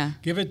hatchback. Yeah.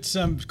 Give it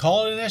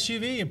call it an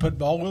SUV and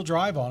put all-wheel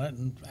drive on it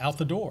and out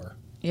the door.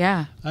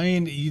 Yeah. I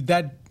mean,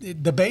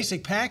 the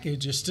basic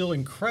package is still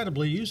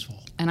incredibly useful.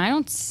 And I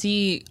don't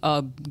see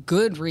a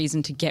good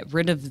reason to get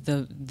rid of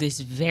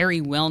this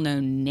very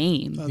well-known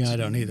name. Yeah, I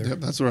don't either. Yep,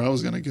 that's where I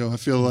was going to go. I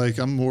feel like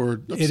I'm more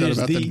upset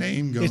about the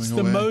name going away. It's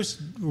the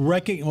most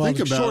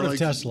recognized, short of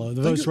Tesla,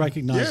 the most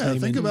recognized name.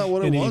 Think about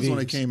what it was when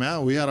it EVs. came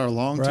out. We had our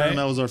long-term.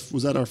 Right.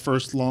 Was that our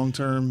first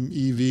long-term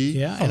EV?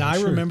 Yeah, and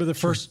I remember the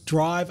first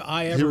drive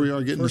I ever. Here we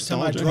are getting first time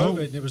I nostalgic. drove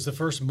it. And it was the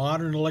first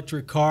modern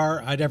electric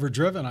car I'd ever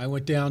driven. I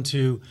went down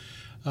to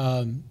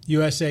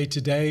USA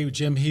Today.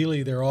 Jim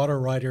Healy, their auto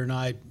writer, and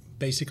I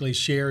basically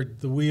shared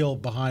the wheel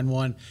behind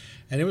one,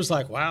 and it was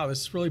like, wow,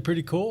 this is really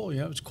pretty cool.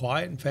 It was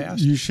quiet and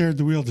fast. You shared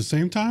the wheel at the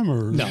same time,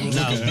 or No.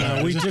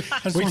 We took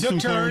want some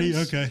clarity.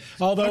 turns. Okay.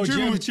 Although I've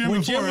driven with Jim, Jim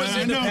when Jim before, was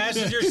I in the know.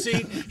 passenger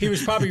seat, he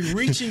was probably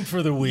reaching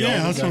for the wheel.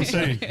 Yeah, that's what I'm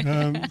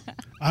saying.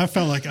 I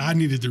felt like I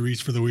needed to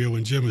reach for the wheel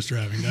when Jim was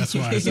driving. That's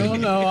why I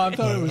said No, I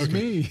thought it was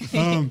me.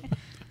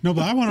 No,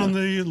 but I went on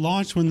the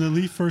launch when the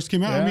Leaf first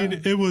came out. Yeah. I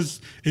mean,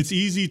 it's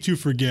easy to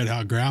forget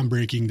how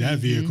groundbreaking that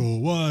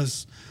vehicle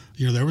was.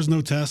 There was no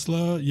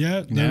Tesla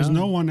yet. There was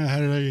no one that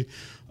had a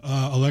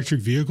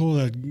electric vehicle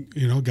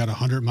that, got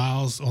 100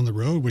 miles on the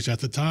road, which at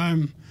the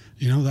time,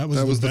 that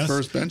was the best.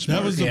 first benchmark.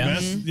 That was the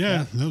best.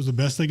 Yeah, that was the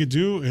best they could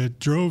do. It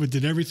drove, it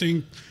did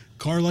everything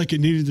car like it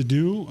needed to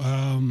do,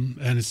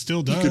 and it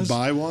still does. You could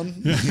buy one.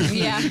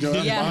 Yeah. You go out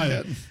and buy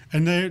it.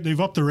 And they've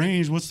upped the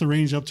range. What's the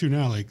range up to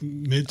now? Like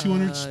mid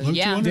 200s, low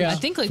yeah. 200s? Yeah. I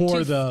think like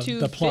for the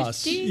 250?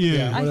 Plus.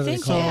 Yeah, I whatever they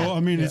think So call it. yeah. I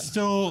mean, Yeah.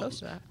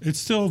 it's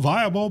still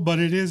viable, but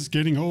it is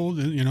getting old.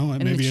 And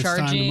And maybe the it's time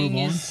to charging move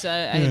on. is,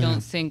 I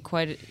don't think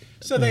quite.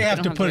 So they have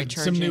to don't have the right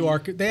put some new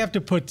charging. they have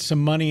to put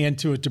some money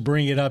into it to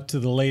bring it up to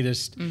the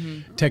latest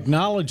Mm-hmm.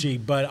 technology.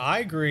 But I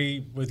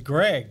agree with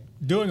Greg.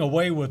 Doing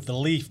away with the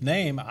Leaf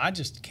name, I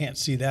just can't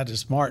see that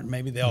as smart.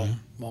 Maybe they'll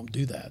won't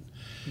do that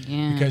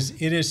Yeah. because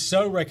it is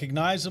so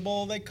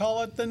recognizable. They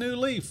call it the new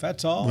Leaf.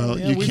 That's all. Well,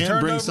 Yeah, you we've can't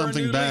turned bring over a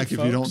something new back Leaf,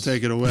 if you don't folks.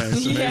 take it away.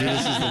 So maybe this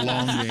is the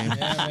long game.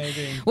 Yeah,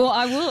 maybe. Well,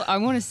 I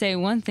want to say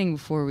one thing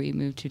before we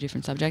move to a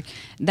different subject.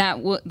 That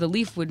the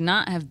Leaf would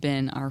not have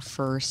been our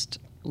first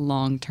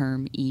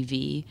long-term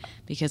EV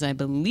because I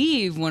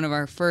believe one of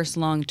our first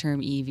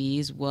long-term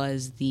EVs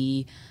was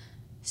the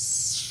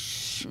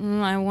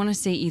I want to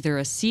say either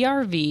a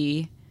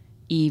CRV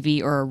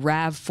EV or a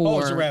RAV4 Oh,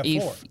 it's a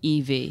RAV4.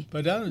 EV.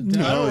 But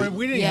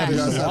we didn't Yeah. have You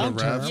guys it have a long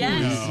term. RAV4?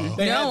 Yes.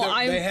 They No,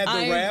 had the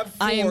RAV4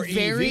 I am EV.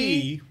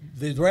 very.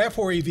 The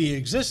RAV4 EV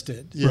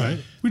existed. Right.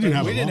 We didn't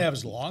have it long.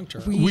 as long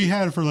term. We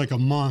had it for like a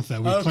month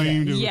that we Okay.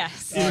 claimed to.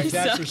 Yes. All right,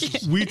 that's So-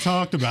 what We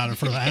talked about it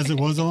for as it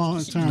was a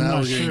long time. Now I'm we're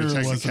not getting sure into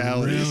it wasn't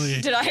technicalities.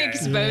 really. Did I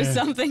expose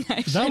something I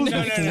That was shouldn't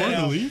have? before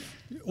no. the Leaf.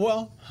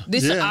 well,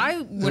 This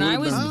Yeah, when it I would've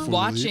was been before the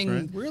watching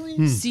Leaf, right?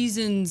 really?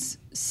 seasons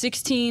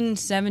 16,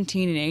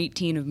 17, and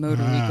 18 of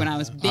Motor Week when I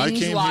was I binge came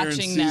here in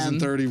watching season them.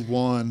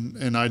 31,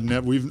 and I've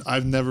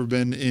never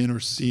been in or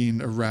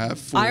seen a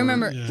RAV4. I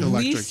remember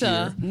electric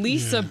here.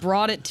 Lisa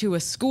brought it to a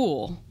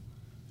school.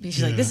 She's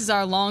like, Yeah. "This is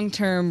our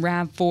long-term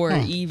RAV4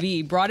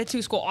 EV." Brought it to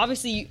a school.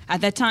 Obviously,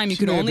 at that time, you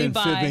could may have only been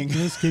buy. fibbing.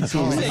 That's good.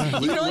 So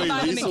You could only Wait, buy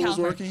them in Lisa was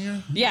California. working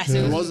here? Yes, It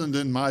it was. wasn't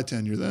in my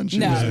tenure then. She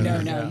was No, in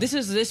no, there. no. This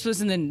was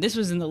in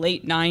the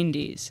late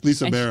 90s.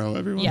 Lisa And Barrow,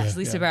 everyone. Yes,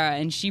 Lisa Barra,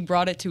 and she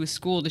brought it to a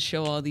school to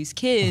show all these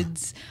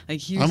kids.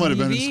 Like, here's I might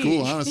have an been in EV.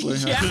 school, honestly.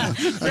 Yeah,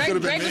 could've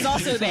been Greg was me.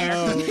 also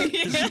there.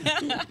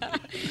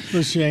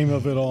 The shame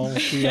of it all,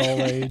 the old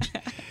age.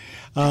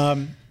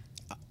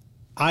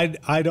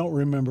 I don't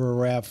remember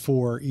a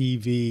RAV4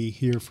 EV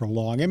here for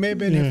long. It may have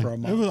been here for a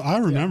month. I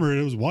remember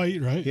it was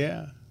white, right?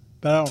 Yeah.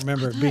 But I don't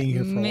remember it being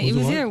here for a long. It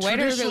was either white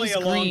or it Traditionally, was a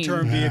long-term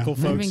green. vehicle,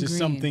 Might have folks, been is green.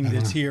 something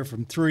that's here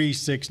from 3,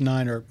 6,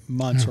 9 or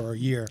months or a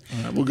year.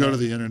 All right, we'll go to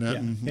the internet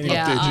and Anyway.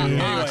 update you.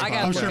 I gotta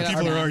I'm look sure it up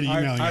people now. are already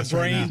emailing Our us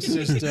right now. brains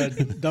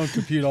just don't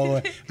compute all the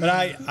way. But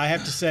I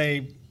have to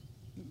say,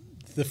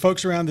 the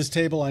folks around this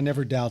table, I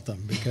never doubt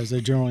them because they're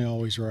generally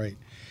always right.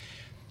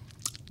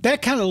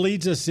 That kind of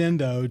leads us in,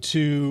 though,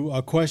 to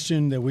a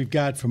question that we've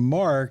got from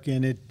Mark,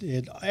 and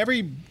it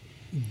every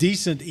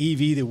decent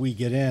EV that we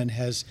get in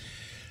has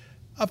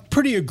a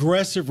pretty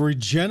aggressive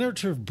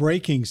regenerative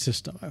braking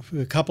system.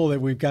 A couple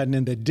that we've gotten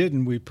in that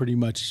didn't, we've pretty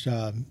much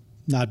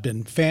not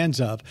been fans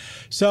of.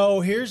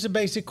 So here's a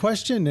basic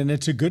question, and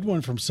it's a good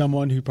one from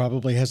someone who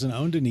probably hasn't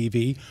owned an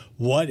EV.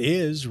 What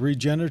is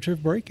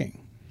regenerative braking?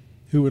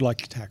 Who would like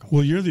to tackle it?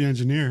 Well, you're the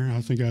engineer.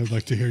 I think I'd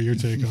like to hear your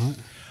take on it.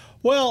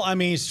 Well, I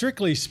mean,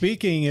 strictly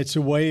speaking, it's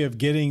a way of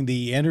getting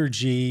the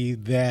energy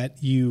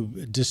that you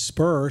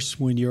disperse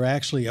when you're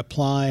actually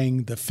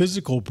applying the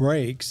physical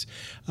brakes,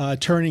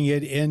 turning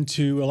it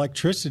into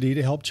electricity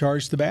to help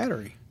charge the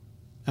battery.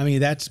 I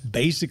mean, that's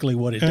basically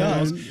what it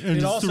does. And It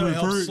it's also the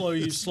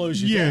helps slows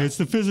you down. Yeah, it's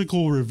the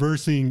physical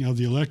reversing of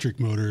the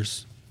electric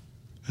motors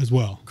as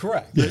well.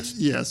 Correct. Yes.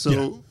 Yeah,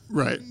 so,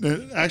 right.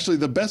 Actually,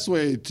 the best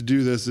way to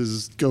do this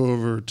is go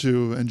over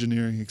to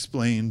Engineering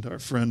Explained. Our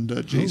friend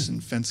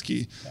Jason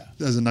Fensky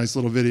has a nice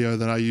little video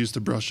that I used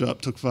to brush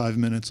up, took 5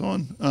 minutes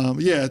on.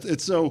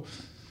 It's so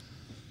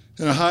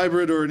in a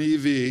hybrid or an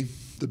EV,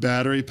 the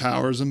battery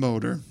powers a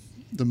motor.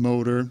 The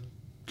motor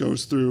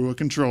goes through a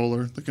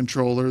controller. The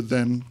controller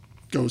then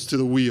goes to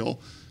the wheel.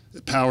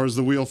 It powers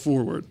the wheel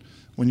forward.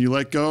 When you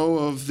let go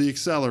of the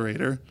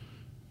accelerator,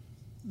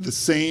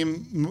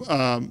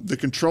 the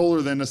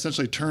controller then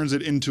essentially turns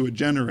it into a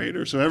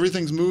generator. So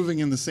everything's moving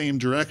in the same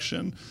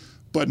direction,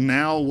 but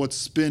now what's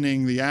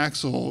spinning the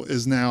axle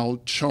is now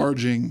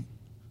charging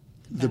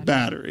the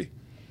battery.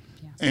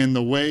 And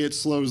the way it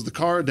slows the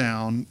car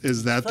down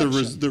is that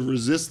the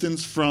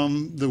resistance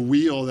from the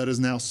wheel that is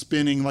now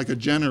spinning like a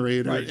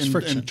generator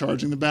and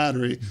charging the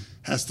battery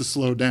has to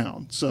slow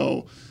down.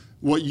 So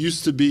what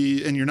used to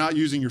be, and you're not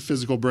using your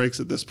physical brakes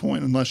at this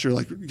point unless you're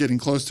like getting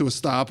close to a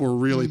stop or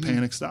really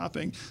panic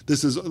stopping.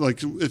 This is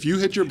like if you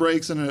hit your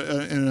brakes in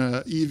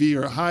a EV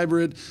or a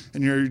hybrid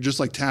and you're just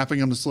like tapping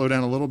them to slow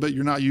down a little bit,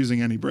 you're not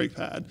using any brake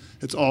pad.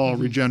 It's all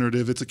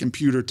regenerative. It's a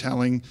computer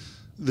telling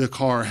the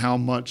car how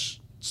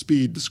much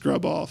speed to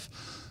scrub off.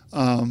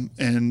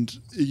 And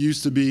it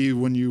used to be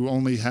when you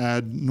only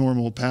had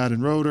normal pad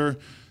and rotor,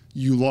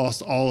 you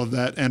lost all of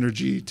that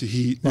energy to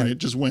heat and it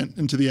just went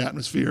into the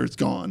atmosphere. It's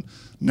gone.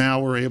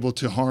 Now we're able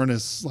to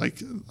harness, like,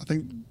 I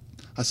think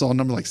I saw a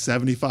number like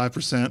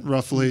 75%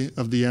 roughly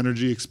of the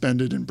energy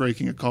expended in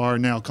braking a car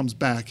now comes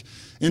back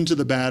into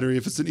the battery.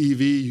 If it's an EV,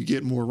 you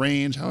get more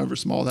range, however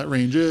small that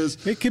range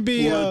is. It could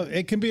be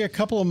it can be a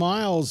couple of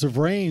miles of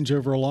range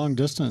over a long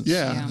distance.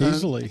 Yeah.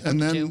 Easily.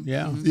 And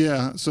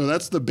then so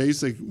that's the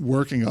basic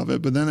working of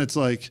it. But then it's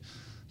like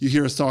you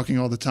hear us talking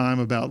all the time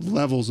about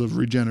levels of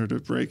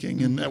regenerative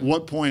braking. And at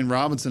what point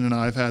Robinson and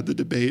I have had the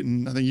debate,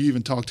 and I think you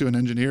even talked to an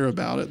engineer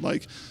about it,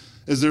 like,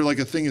 is there like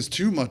a thing as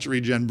too much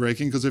regen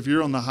braking? Because if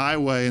you're on the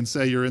highway and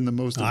say you're in the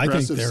most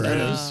aggressive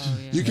settings,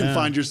 you can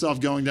find yourself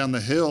going down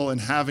the hill and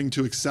having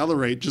to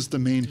accelerate just to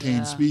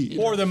maintain speed.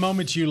 Or the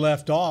moment you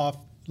lift off,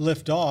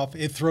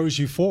 it throws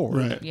you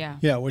forward. Right.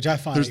 Yeah. Which I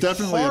find There's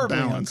definitely a horribly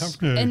balance.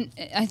 uncomfortable.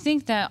 And I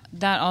think that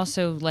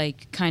also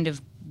like kind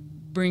of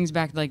brings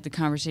back like the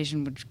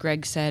conversation which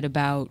Greg said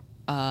about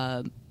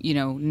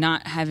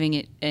not having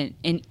it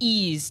an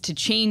ease to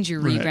change your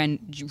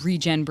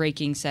regen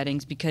braking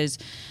settings, because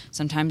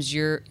sometimes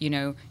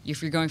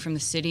if you're going from the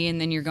city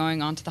and then you're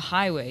going onto the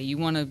highway, you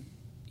want to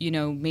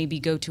maybe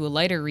go to a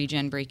lighter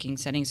regen braking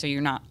setting so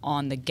you're not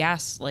on the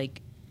gas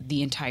like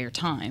the entire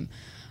time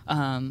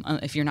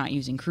if you're not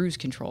using cruise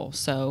control.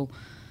 So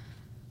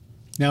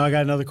now I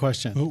got another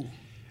question. Oh.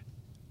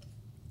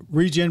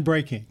 Regen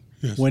braking,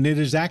 Yes. when it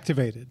is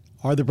activated,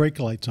 are the brake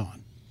lights on?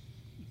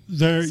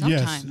 Yes,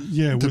 Sometimes.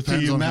 yeah, with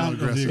Depends the on how amount of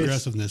the aggressive.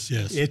 aggressiveness,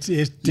 yes.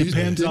 It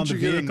depends on the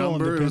Didn't you get a vehicle and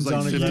number? It was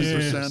depends like on the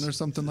 50% or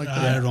something like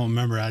that. I don't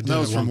remember. I did That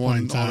was at one from point one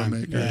in time.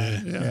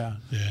 automaker.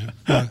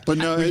 Yeah. But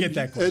no, We get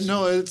that question.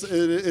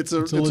 It's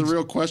a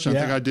real question. I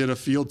think I did a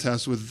field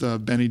test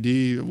with Benny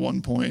D at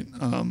one point.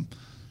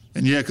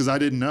 And because I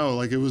didn't know,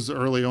 like it was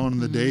early on in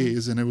the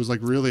days, and it was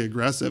like really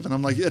aggressive, and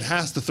I'm like, it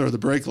has to throw the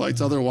brake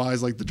lights,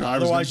 otherwise, like the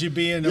driver's. Otherwise, you'd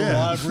be in a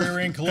lot of rear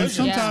end And collisions.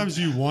 sometimes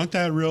you want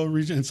that real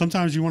region, and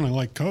sometimes you want to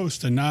like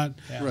coast and not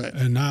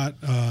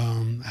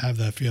have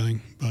that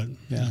feeling. But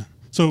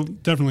so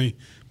definitely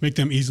make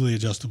them easily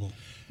adjustable.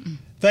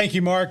 Thank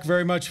you, Mark,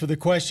 very much for the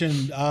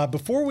question.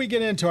 Before we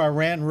get into our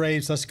rant and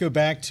raves, let's go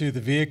back to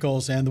the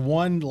vehicles. And the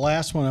one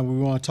last one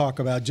we want to talk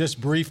about just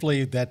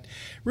briefly, that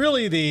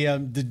really the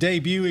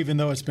debut, even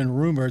though it's been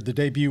rumored, the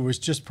debut was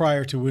just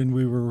prior to when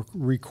we were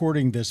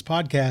recording this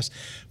podcast.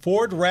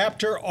 Ford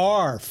Raptor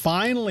R.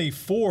 Finally,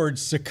 Ford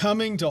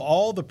succumbing to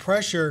all the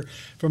pressure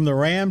from the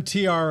Ram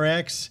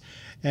TRX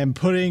and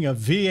putting a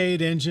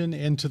V8 engine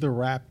into the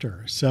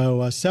Raptor.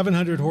 So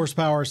 700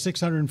 horsepower,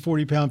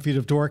 640 pound-feet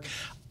of torque.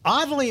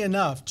 Oddly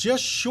enough,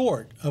 just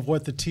short of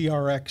what the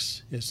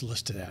TRX is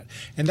listed at.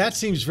 And that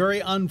seems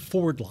very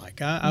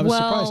un-Ford-like. I was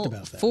surprised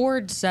about that.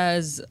 Ford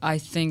says, I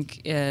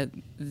think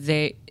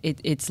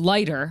it's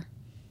lighter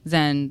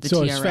than the TRX.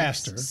 So it's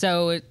faster.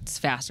 So it's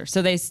faster.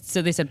 So they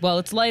said, well,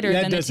 it's lighter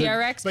than the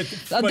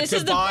TRX. But this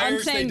is buyers,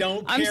 I'm saying, they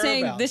don't care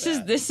about this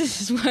that. This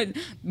is what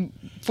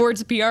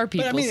Ford's PR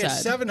people But I mean, said.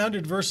 it's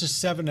 700 versus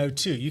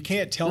 702. You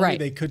can't tell me Right.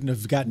 they couldn't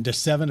have gotten to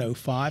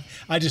 705.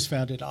 I just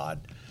found it odd.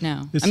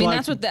 No, It's I mean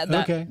like-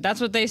 that's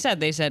what they said.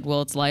 They said,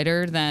 well, it's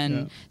lighter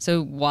than,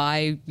 so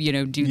why do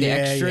the Yeah,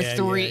 extra yeah,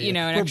 three? yeah,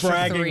 yeah. An For extra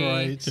bragging three.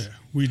 rights. Yeah,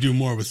 we do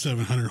more with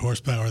 700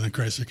 horsepower than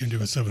Chrysler can do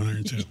with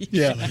 702.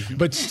 Yeah,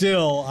 but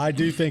still, I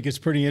do think it's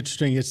pretty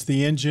interesting. It's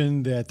the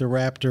engine that the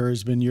Raptor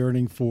has been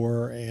yearning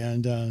for,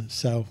 and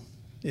so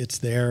it's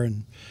there.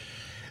 And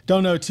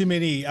don't know too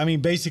many. I mean,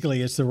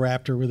 basically, it's the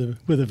Raptor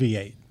with a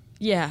V8.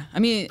 Yeah, I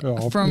mean, For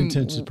all from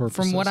intents and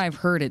purposes. what I've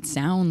heard, it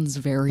sounds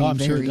very, I'm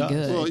sure it very does.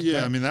 good. Well,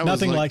 yeah, I mean, that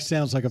Nothing was like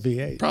sounds like a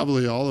V8.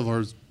 probably all of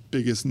our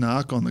biggest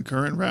knock on the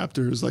current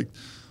Raptor is like,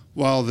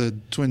 while the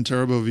twin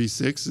turbo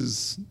V6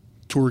 is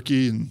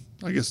torquey and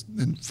I guess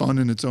and fun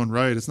in its own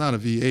right, it's not a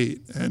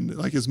V8. And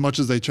like as much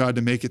as they tried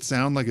to make it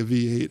sound like a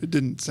V8, it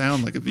didn't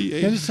sound like a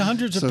V8. And it's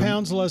hundreds of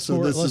pounds less.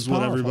 So this is what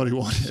powerful. everybody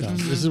wanted. So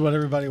This is what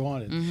everybody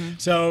wanted.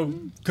 So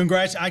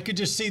congrats! I could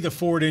just see the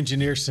Ford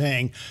engineer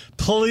saying,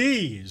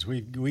 "Please,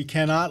 we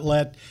cannot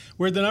let.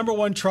 We're the number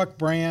one truck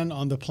brand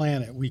on the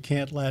planet. We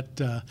can't let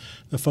the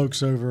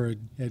folks over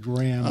at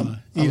Ram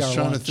I eat was our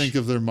trying lunch." to think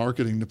of their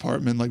marketing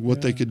department, like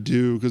what they could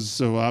do, because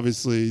so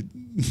obviously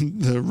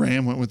the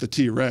Ram went with the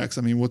T-Rex.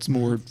 I mean, what's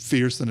more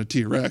fierce than a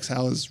T-Rex?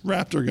 How is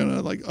Raptor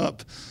gonna like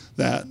up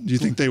that? Do you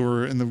think they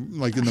were in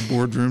the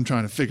boardroom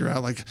trying to figure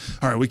out like,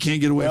 all right, we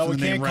can't get away Well, from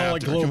the we name can't call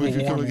it Raptor.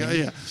 global warming,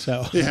 yeah,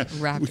 so-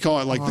 yeah, we call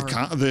it like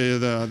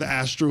the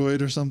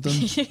asteroid or something.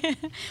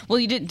 Well,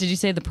 you did you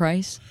say the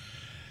price?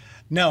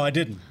 No, I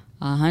didn't.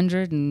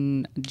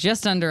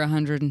 Just under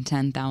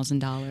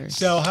 $110,000.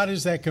 So how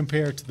does that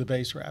compare to the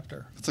base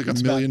Raptor? It's like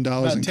 $1 million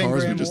about in 10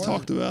 cars we grand just more?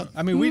 talked about.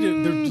 I mean, we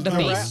did the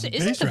base Ra-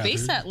 isn't base the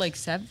base Raptor. at like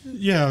 7?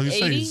 Yeah, I was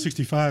saying 80?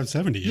 65,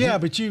 70. isn't Yeah, it?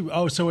 but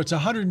so it's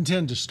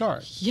 110 to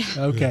start. Yeah.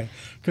 Okay,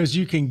 because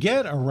you can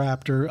get a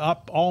Raptor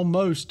up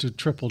almost to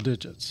triple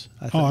digits.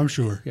 I think. Oh, I'm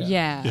sure. Yeah.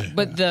 Yeah.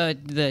 But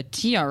the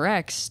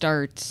TRX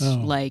starts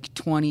Oh. like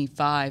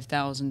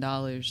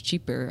 $25,000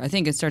 cheaper. I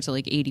think it starts at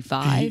like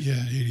 85,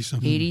 80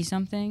 something. 80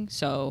 something.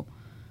 So,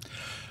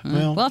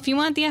 Well, if you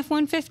want the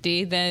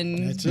F-150,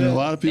 then that's And it. a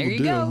lot of people There you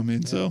do. go. I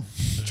mean, so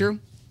true.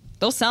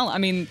 They'll sell. I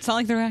mean, it's not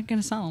like they're not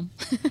going to sell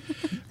them.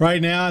 Right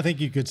now, I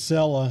think you could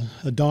sell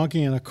a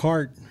donkey and a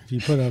cart if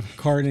you put a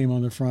car name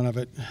on the front of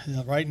it.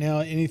 Right now,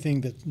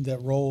 anything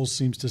that rolls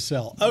seems to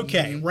sell.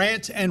 Okay,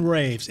 rants and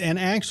raves. And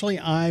actually,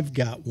 I've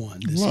got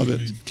one. love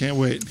it. Can't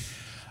wait.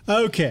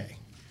 Okay.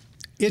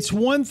 It's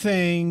one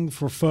thing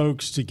for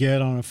folks to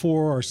get on a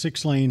 4 or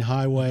 6 lane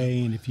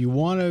highway, and if you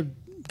want to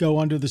go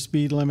under the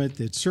speed limit,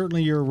 it's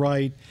certainly your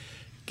right.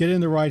 Get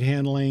in the right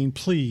hand lane,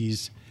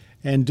 please,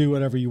 and do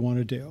whatever you want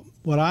to do.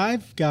 What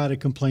I've got to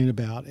complain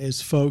about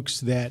is folks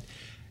that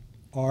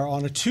are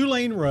on a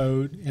 2-lane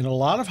road, and a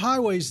lot of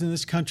highways in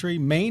this country,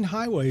 main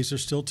highways are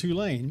still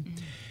 2-lane.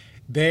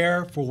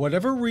 There, for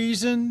whatever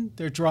reason,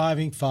 they're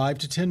driving 5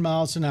 to 10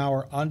 miles an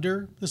hour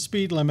under the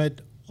speed limit,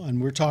 and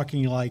we're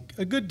talking like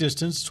a good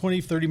distance,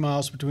 20, 30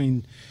 miles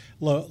between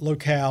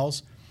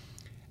locales,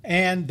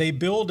 and they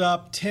build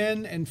up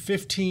 10 and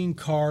 15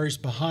 cars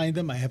behind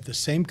them. I have the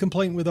same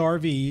complaint with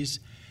RVs.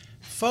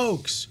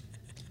 Folks,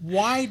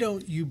 why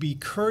don't you be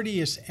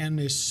courteous and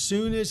as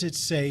soon as it's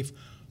safe,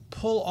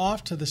 pull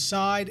off to the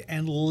side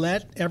and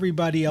let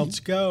everybody else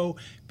go,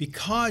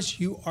 because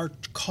you are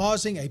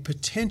causing a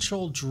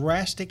potential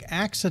drastic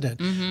accident.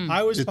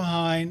 I was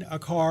behind a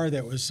car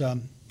that was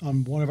on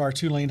one of our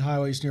 2-lane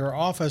highways near our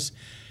office.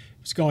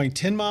 It was going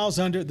 10 miles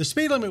under. The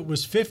speed limit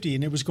was 50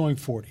 and it was going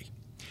 40.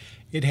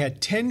 It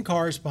had 10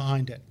 cars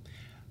behind it.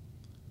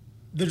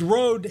 The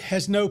road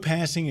has no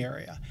passing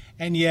area.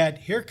 And yet,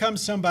 here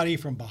comes somebody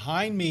from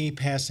behind me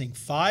passing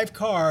 5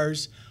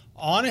 cars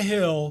on a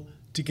hill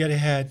to get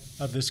ahead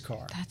of this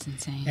car. That's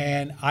insane.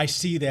 And I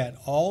see that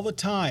all the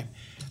time.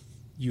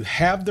 You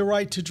have the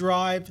right to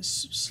drive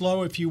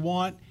slow if you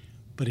want,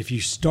 but if you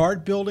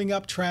start building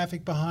up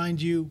traffic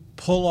behind you,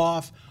 pull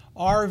off.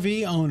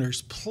 RV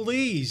owners,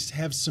 please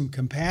have some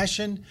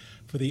compassion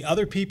for the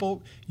other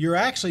people. You're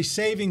actually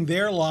saving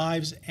their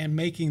lives and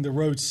making the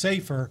road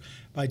safer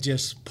by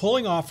just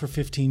pulling off for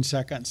 15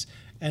 seconds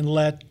and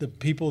let the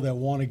people that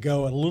want to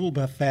go a little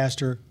bit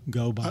faster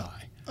go by.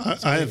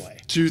 I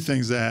have 2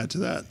 things to add to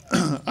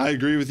that. I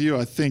agree with you.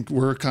 I think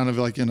we're kind of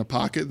like in a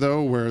pocket,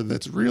 though, where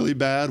that's really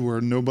bad,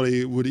 where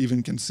nobody would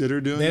even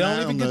consider doing They don't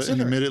that even in the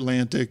consider it.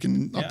 Mid-Atlantic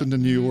and up into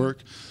New York.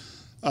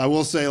 I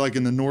will say, like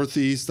in the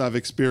Northeast, I've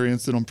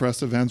experienced it on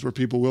press events where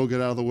people will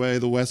get out of the way.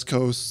 The West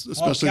Coast,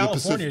 especially the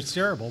California, Pacific. it's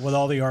terrible with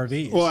all the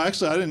RVs. Well,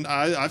 actually,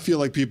 I feel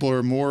like people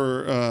are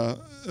more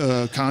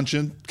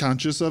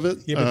conscious of it.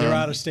 Yeah, but they're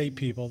out-of-state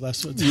people.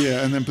 That's what.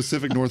 Yeah, and then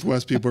Pacific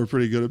Northwest people are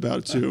pretty good about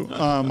it too.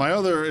 My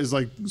other is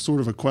like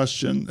sort of a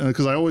question,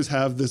 because I always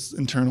have this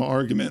internal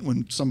argument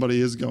when somebody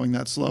is going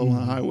that slow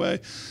on a highway.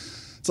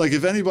 It's like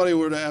if anybody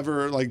were to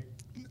ever like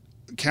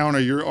counter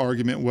your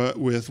argument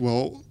with,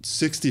 well,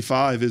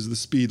 65 is the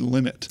speed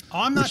limit.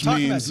 I'm not which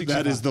talking means about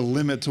 65. that is the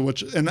limit to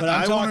which. And But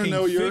I'm I want to talking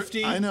know your.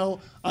 50.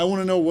 I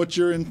want to know what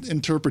your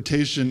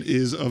interpretation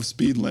is of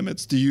speed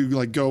limits. Do you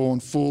like go on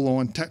full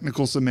on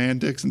technical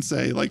semantics and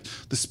say like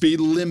the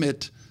speed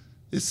limit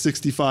is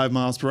 65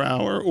 miles per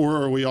hour, or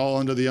are we all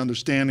under the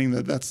understanding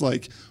that that's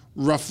like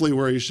roughly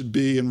where you should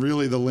be, and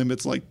really the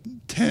limit's like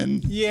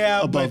 10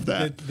 above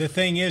that? The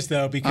thing is,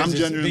 though, because I'm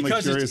genuinely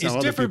curious it's how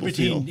other different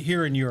people between feel.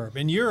 here and Europe.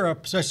 In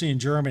Europe, especially in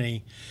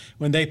Germany,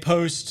 when they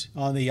post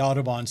on the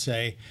Autobahn,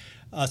 say,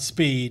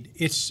 speed,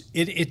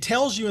 it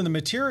tells you in the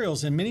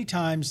materials, and many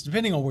times,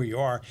 depending on where you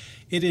are,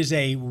 it is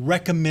a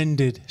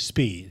recommended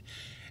speed.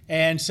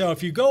 And so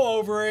if you go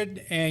over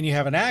it and you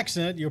have an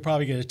accident, you'll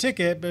probably get a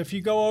ticket. But if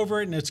you go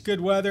over it and it's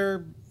good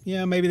weather,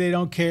 maybe they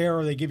don't care,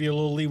 or they give you a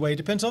little leeway.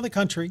 Depends on the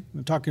country.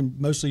 I'm talking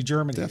mostly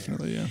Germany.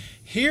 Definitely, yeah.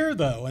 Here,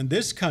 though, in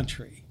this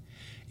country,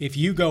 if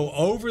you go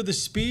over the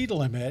speed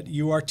limit,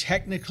 you are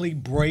technically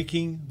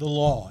breaking the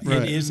law.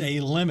 Right. It is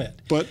a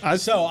limit.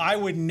 So I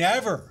would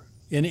never,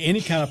 in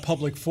any kind of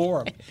public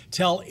forum,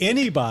 tell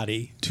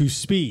anybody to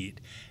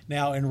speed.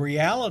 Now, in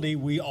reality,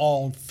 we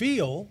all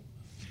feel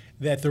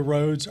that the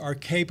roads are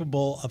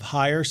capable of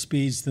higher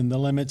speeds than the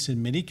limits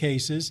in many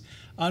cases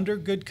under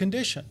good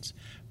conditions.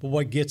 But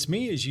what gets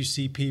me is you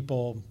see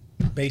people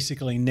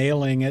basically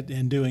nailing it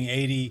and doing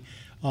 80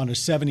 on a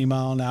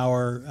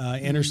 70-mile-an-hour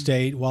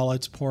interstate while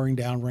it's pouring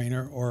down rain,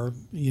 or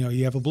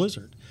you have a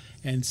blizzard.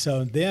 And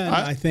so then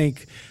I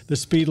think the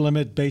speed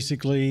limit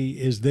basically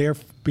is there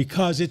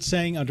because it's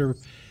saying under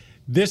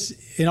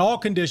this, in all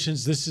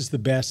conditions, this is the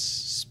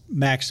best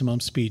maximum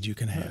speed you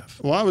can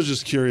have. Well, I was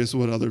just curious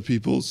what other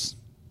people's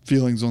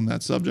feelings on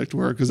that subject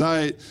were, because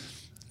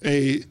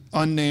a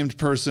unnamed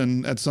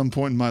person at some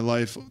point in my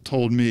life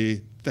told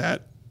me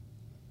that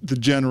the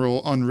general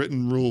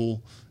unwritten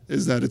rule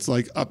is that it's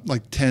like up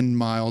like 10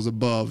 miles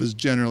above is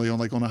generally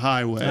on a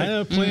highway. I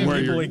know plenty of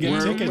people that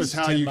get tickets. Is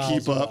how 10 you miles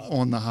keep up above.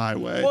 on the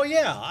highway. Well,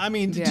 yeah, I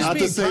mean, just Not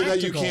being to say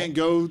that you practical. can't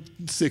go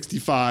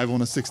 65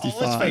 on a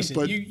 65, Let's face it,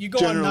 but you go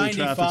on generally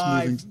traffic's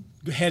 95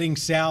 moving. heading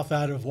south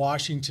out of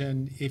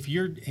Washington. If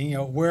you're,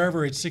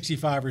 wherever it's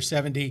 65 or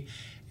 70,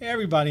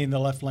 everybody in the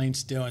left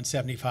lane's doing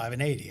 75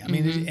 and 80. I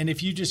mean, and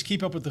if you just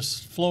keep up with the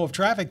flow of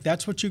traffic,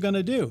 that's what you're going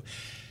to do.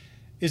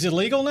 Is it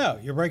legal? No,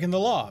 you're breaking the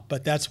law,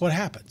 but that's what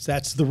happens.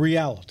 That's the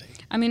reality.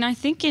 I mean, I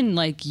think in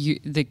like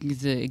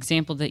the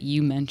example that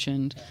you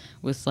mentioned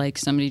with like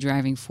somebody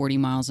driving 40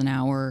 miles an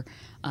hour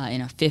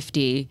in a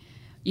 50,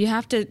 you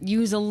have to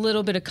use a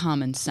little bit of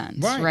common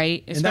sense,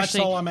 right? And that's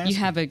all I'm asking. You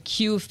have a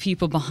queue of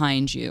people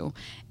behind you.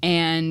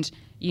 And,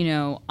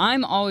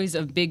 I'm always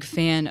a big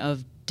fan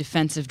of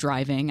defensive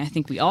driving. I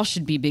think we all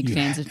should be big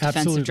fans of defensive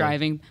absolutely.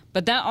 driving.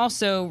 But that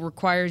also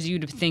requires you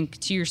to think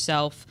to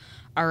yourself,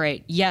 all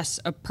right, yes,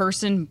 a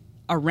person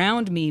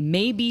around me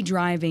may be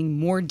driving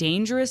more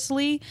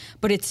dangerously,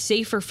 but it's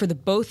safer for the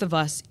both of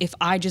us if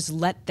I just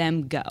let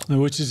them go.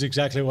 Which is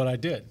exactly what I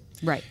did.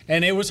 Right.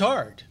 And it was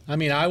hard. I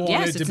mean, I wanted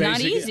Yes, to it's not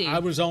basically. easy. I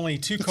was only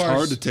two It's cars.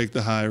 hard to take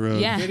the high road.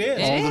 Yeah. It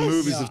is. All the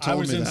movies Yeah, have told I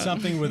was me in that.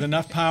 something with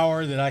enough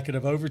power that I could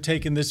have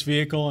overtaken this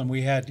vehicle, and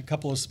we had a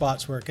couple of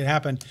spots where it could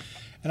happen,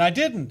 and I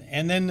didn't.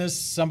 And then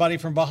somebody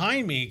from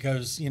behind me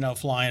goes,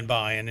 flying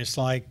by, and it's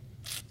like.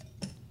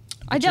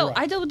 I dealt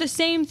with the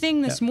same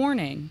thing this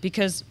morning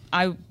because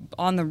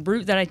on the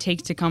route that I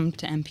take to come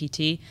to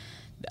MPT,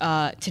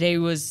 today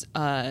was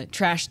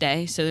trash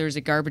day, so there was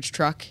a garbage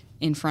truck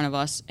in front of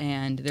us,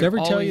 and Did I ever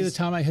tell you the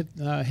time I hit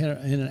in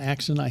an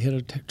accident? I hit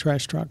a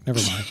trash truck. Never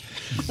mind.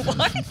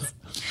 What?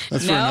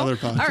 That's for No? another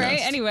podcast. All right.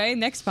 Anyway,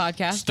 next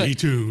podcast. Stay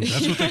tuned.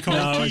 That's what they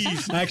call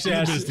it. Actually,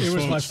 it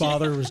was my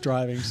father who was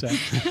driving. So.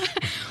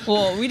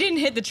 Well, we didn't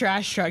hit the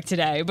trash truck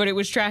today, but it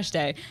was trash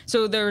day.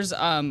 So there's,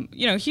 a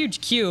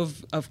huge queue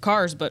of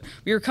cars, but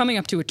we were coming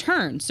up to a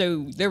turn,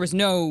 so there was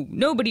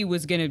nobody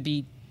was going to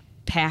be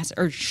pass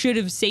or should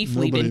have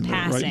safely Nobody been in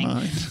their right passing.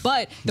 mind.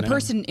 But the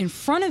person in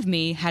front of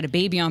me had a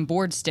baby on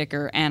board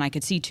sticker, and I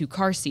could see 2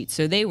 car seats,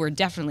 so they were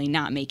definitely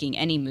not making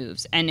any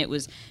moves. And it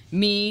was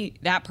me,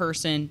 that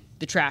person,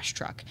 the trash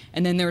truck,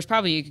 and then there was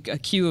probably a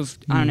queue of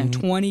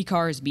 20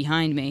 cars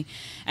behind me.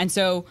 And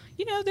so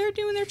they're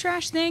doing their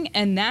trash thing,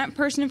 and that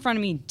person in front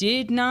of me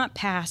did not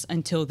pass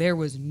until there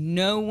was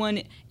no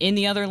one in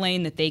the other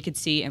lane that they could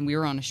see, and we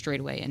were on a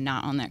straightaway and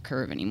not on that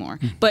curve anymore.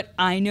 But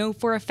I know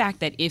for a fact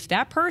that if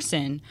that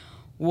person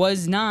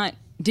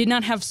did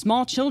not have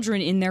small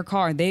children in their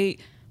car,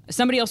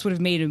 Somebody else would have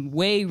made a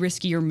way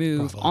riskier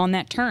move on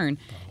that turn.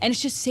 And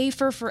it's just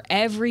safer for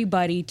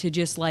everybody to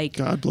just like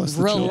God bless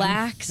the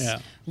relax,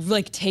 children.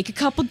 like take a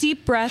couple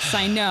deep breaths.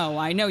 I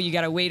know you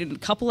got to wait a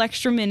couple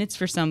extra minutes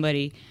for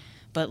somebody,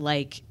 but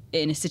like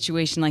in a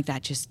situation like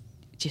that, just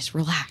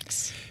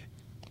relax.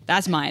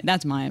 That's my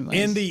advice.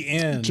 In the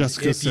end,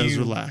 Jessica says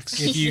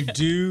relax. If you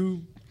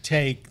do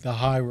take the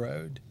high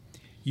road,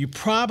 you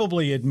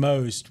probably at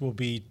most will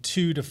be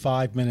 2 to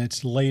 5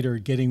 minutes later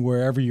getting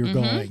wherever you're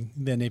going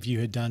than if you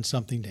had done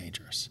something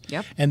dangerous.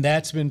 Yep. And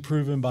that's been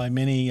proven by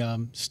many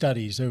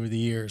studies over the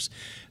years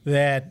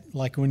that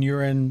like when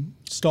you're in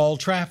stalled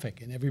traffic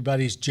and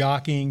everybody's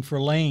jockeying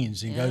for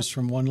lanes and goes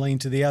from one lane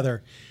to the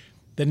other,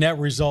 the net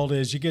result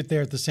is you get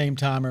there at the same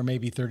time or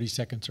maybe 30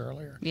 seconds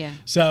earlier. Yeah.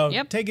 So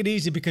take it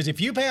easy, because if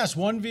you pass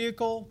one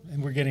vehicle,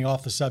 and we're getting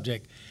off the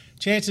subject,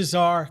 chances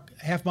are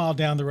half mile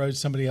down the road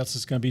somebody else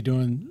is going to be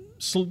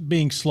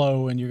being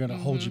slow, and you're going to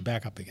hold you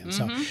back up again.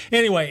 So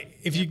anyway,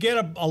 if you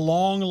get a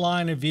long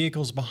line of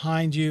vehicles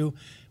behind you,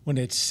 when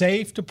it's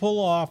safe to pull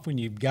off, when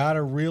you've got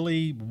a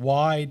really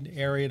wide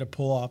area to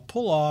pull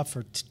off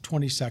for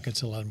 20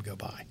 seconds and let them go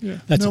by. Yeah.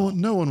 That's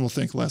no one will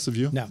think less of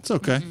you. No. It's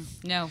okay.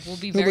 No, we'll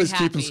be very Nobody's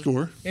happy. keeping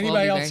score.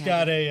 Anybody We'll be else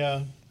very got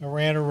a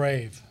rant or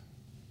rave?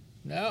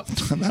 No.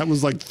 That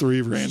was like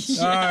 3 rants.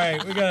 All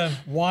right, we're going to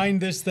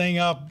wind this thing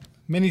up.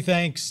 Many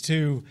thanks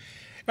to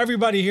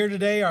everybody here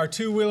today, our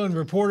two-wheeling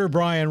reporter,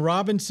 Brian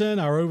Robinson,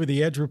 our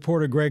over-the-edge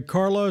reporter, Greg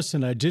Carlos,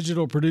 and our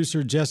digital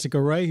producer,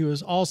 Jessica Ray, who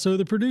is also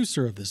the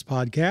producer of this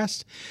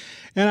podcast,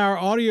 and our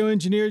audio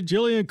engineer,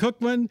 Jillian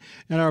Cookman,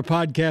 and our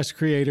podcast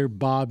creator,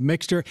 Bob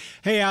Mixter.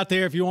 Hey, out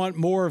there, if you want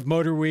more of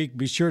Motor Week,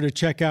 be sure to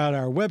check out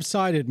our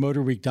website at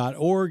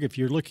motorweek.org. If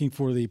you're looking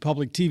for the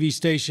public TV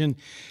station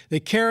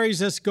that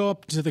carries us, go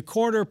up to the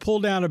corner, pull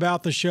down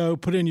About the Show,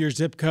 put in your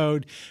zip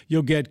code.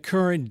 You'll get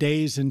current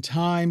days and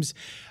times.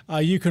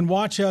 You can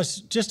watch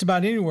us just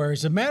about anywhere.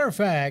 As a matter of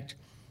fact,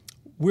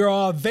 we're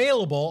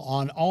available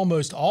on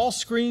almost all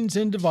screens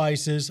and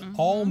devices,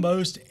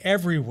 almost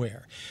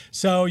everywhere.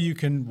 So you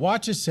can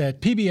watch us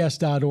at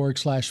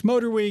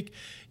pbs.org/motorweek.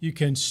 You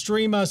can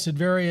stream us at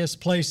various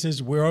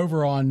places. We're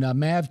over on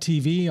MAV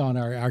TV, on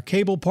our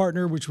cable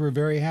partner, which we're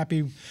very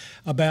happy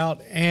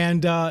about.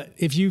 And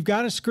if you've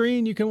got a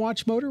screen, you can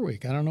watch Motor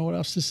Week. I don't know what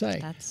else to say.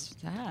 That's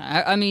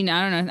that. I mean,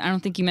 I don't know. I don't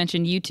think you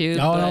mentioned YouTube.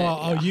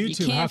 YouTube.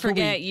 You can't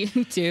forget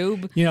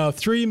YouTube.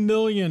 3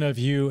 million of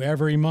you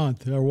every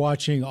month are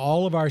watching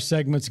all of our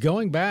segments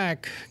going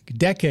back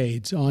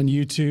decades on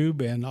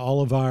YouTube, and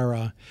all of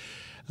our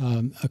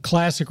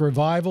classic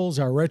revivals,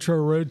 our retro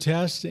road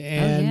test,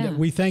 and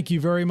we thank you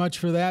very much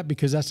for that,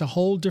 because that's a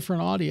whole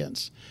different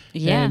audience.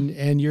 Yeah.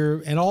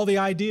 And all the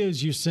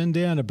ideas you send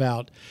in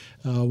about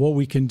what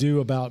we can do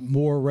about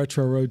more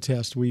retro road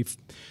tests, we've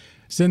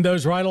send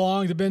those right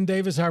along to Ben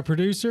Davis, our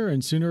producer,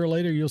 and sooner or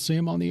later you'll see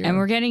him on the air. And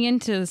we're getting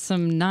into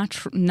some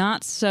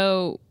not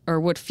so, or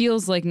what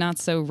feels like not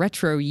so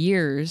retro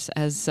years,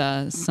 as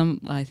I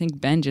think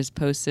Ben just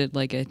posted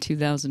like a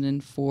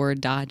 2004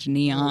 Dodge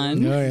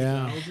Neon. Oh,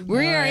 yeah.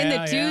 We are in the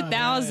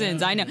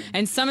 2000s. I know.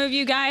 And some of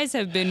you guys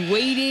have been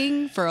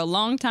waiting for a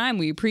long time.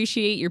 We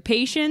appreciate your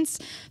patience.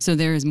 So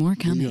there is more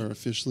coming. We are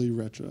officially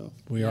retro.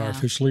 We are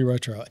officially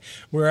retro.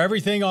 We're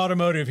everything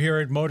automotive here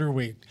at Motor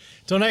Week.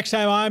 Till next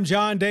time, I'm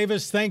John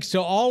Davis. Thanks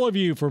to all of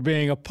you for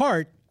being a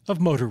part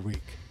of Motor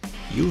Week.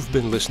 You've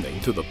been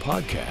listening to the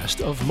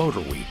podcast of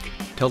Motor Week,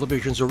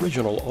 television's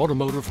original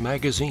automotive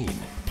magazine.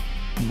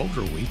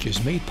 Motor Week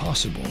is made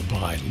possible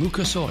by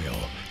Lucas Oil,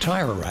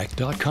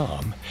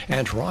 TireRack.com,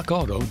 and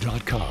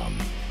RockAuto.com.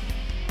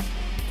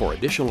 For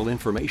additional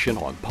information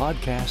on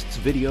podcasts,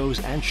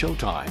 videos, and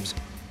showtimes,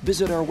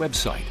 visit our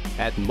website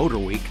at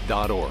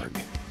motorweek.org.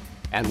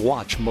 And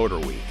watch Motor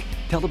Week,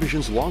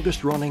 television's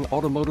longest-running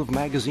automotive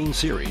magazine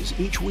series,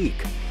 each week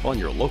on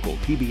your local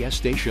PBS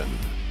station.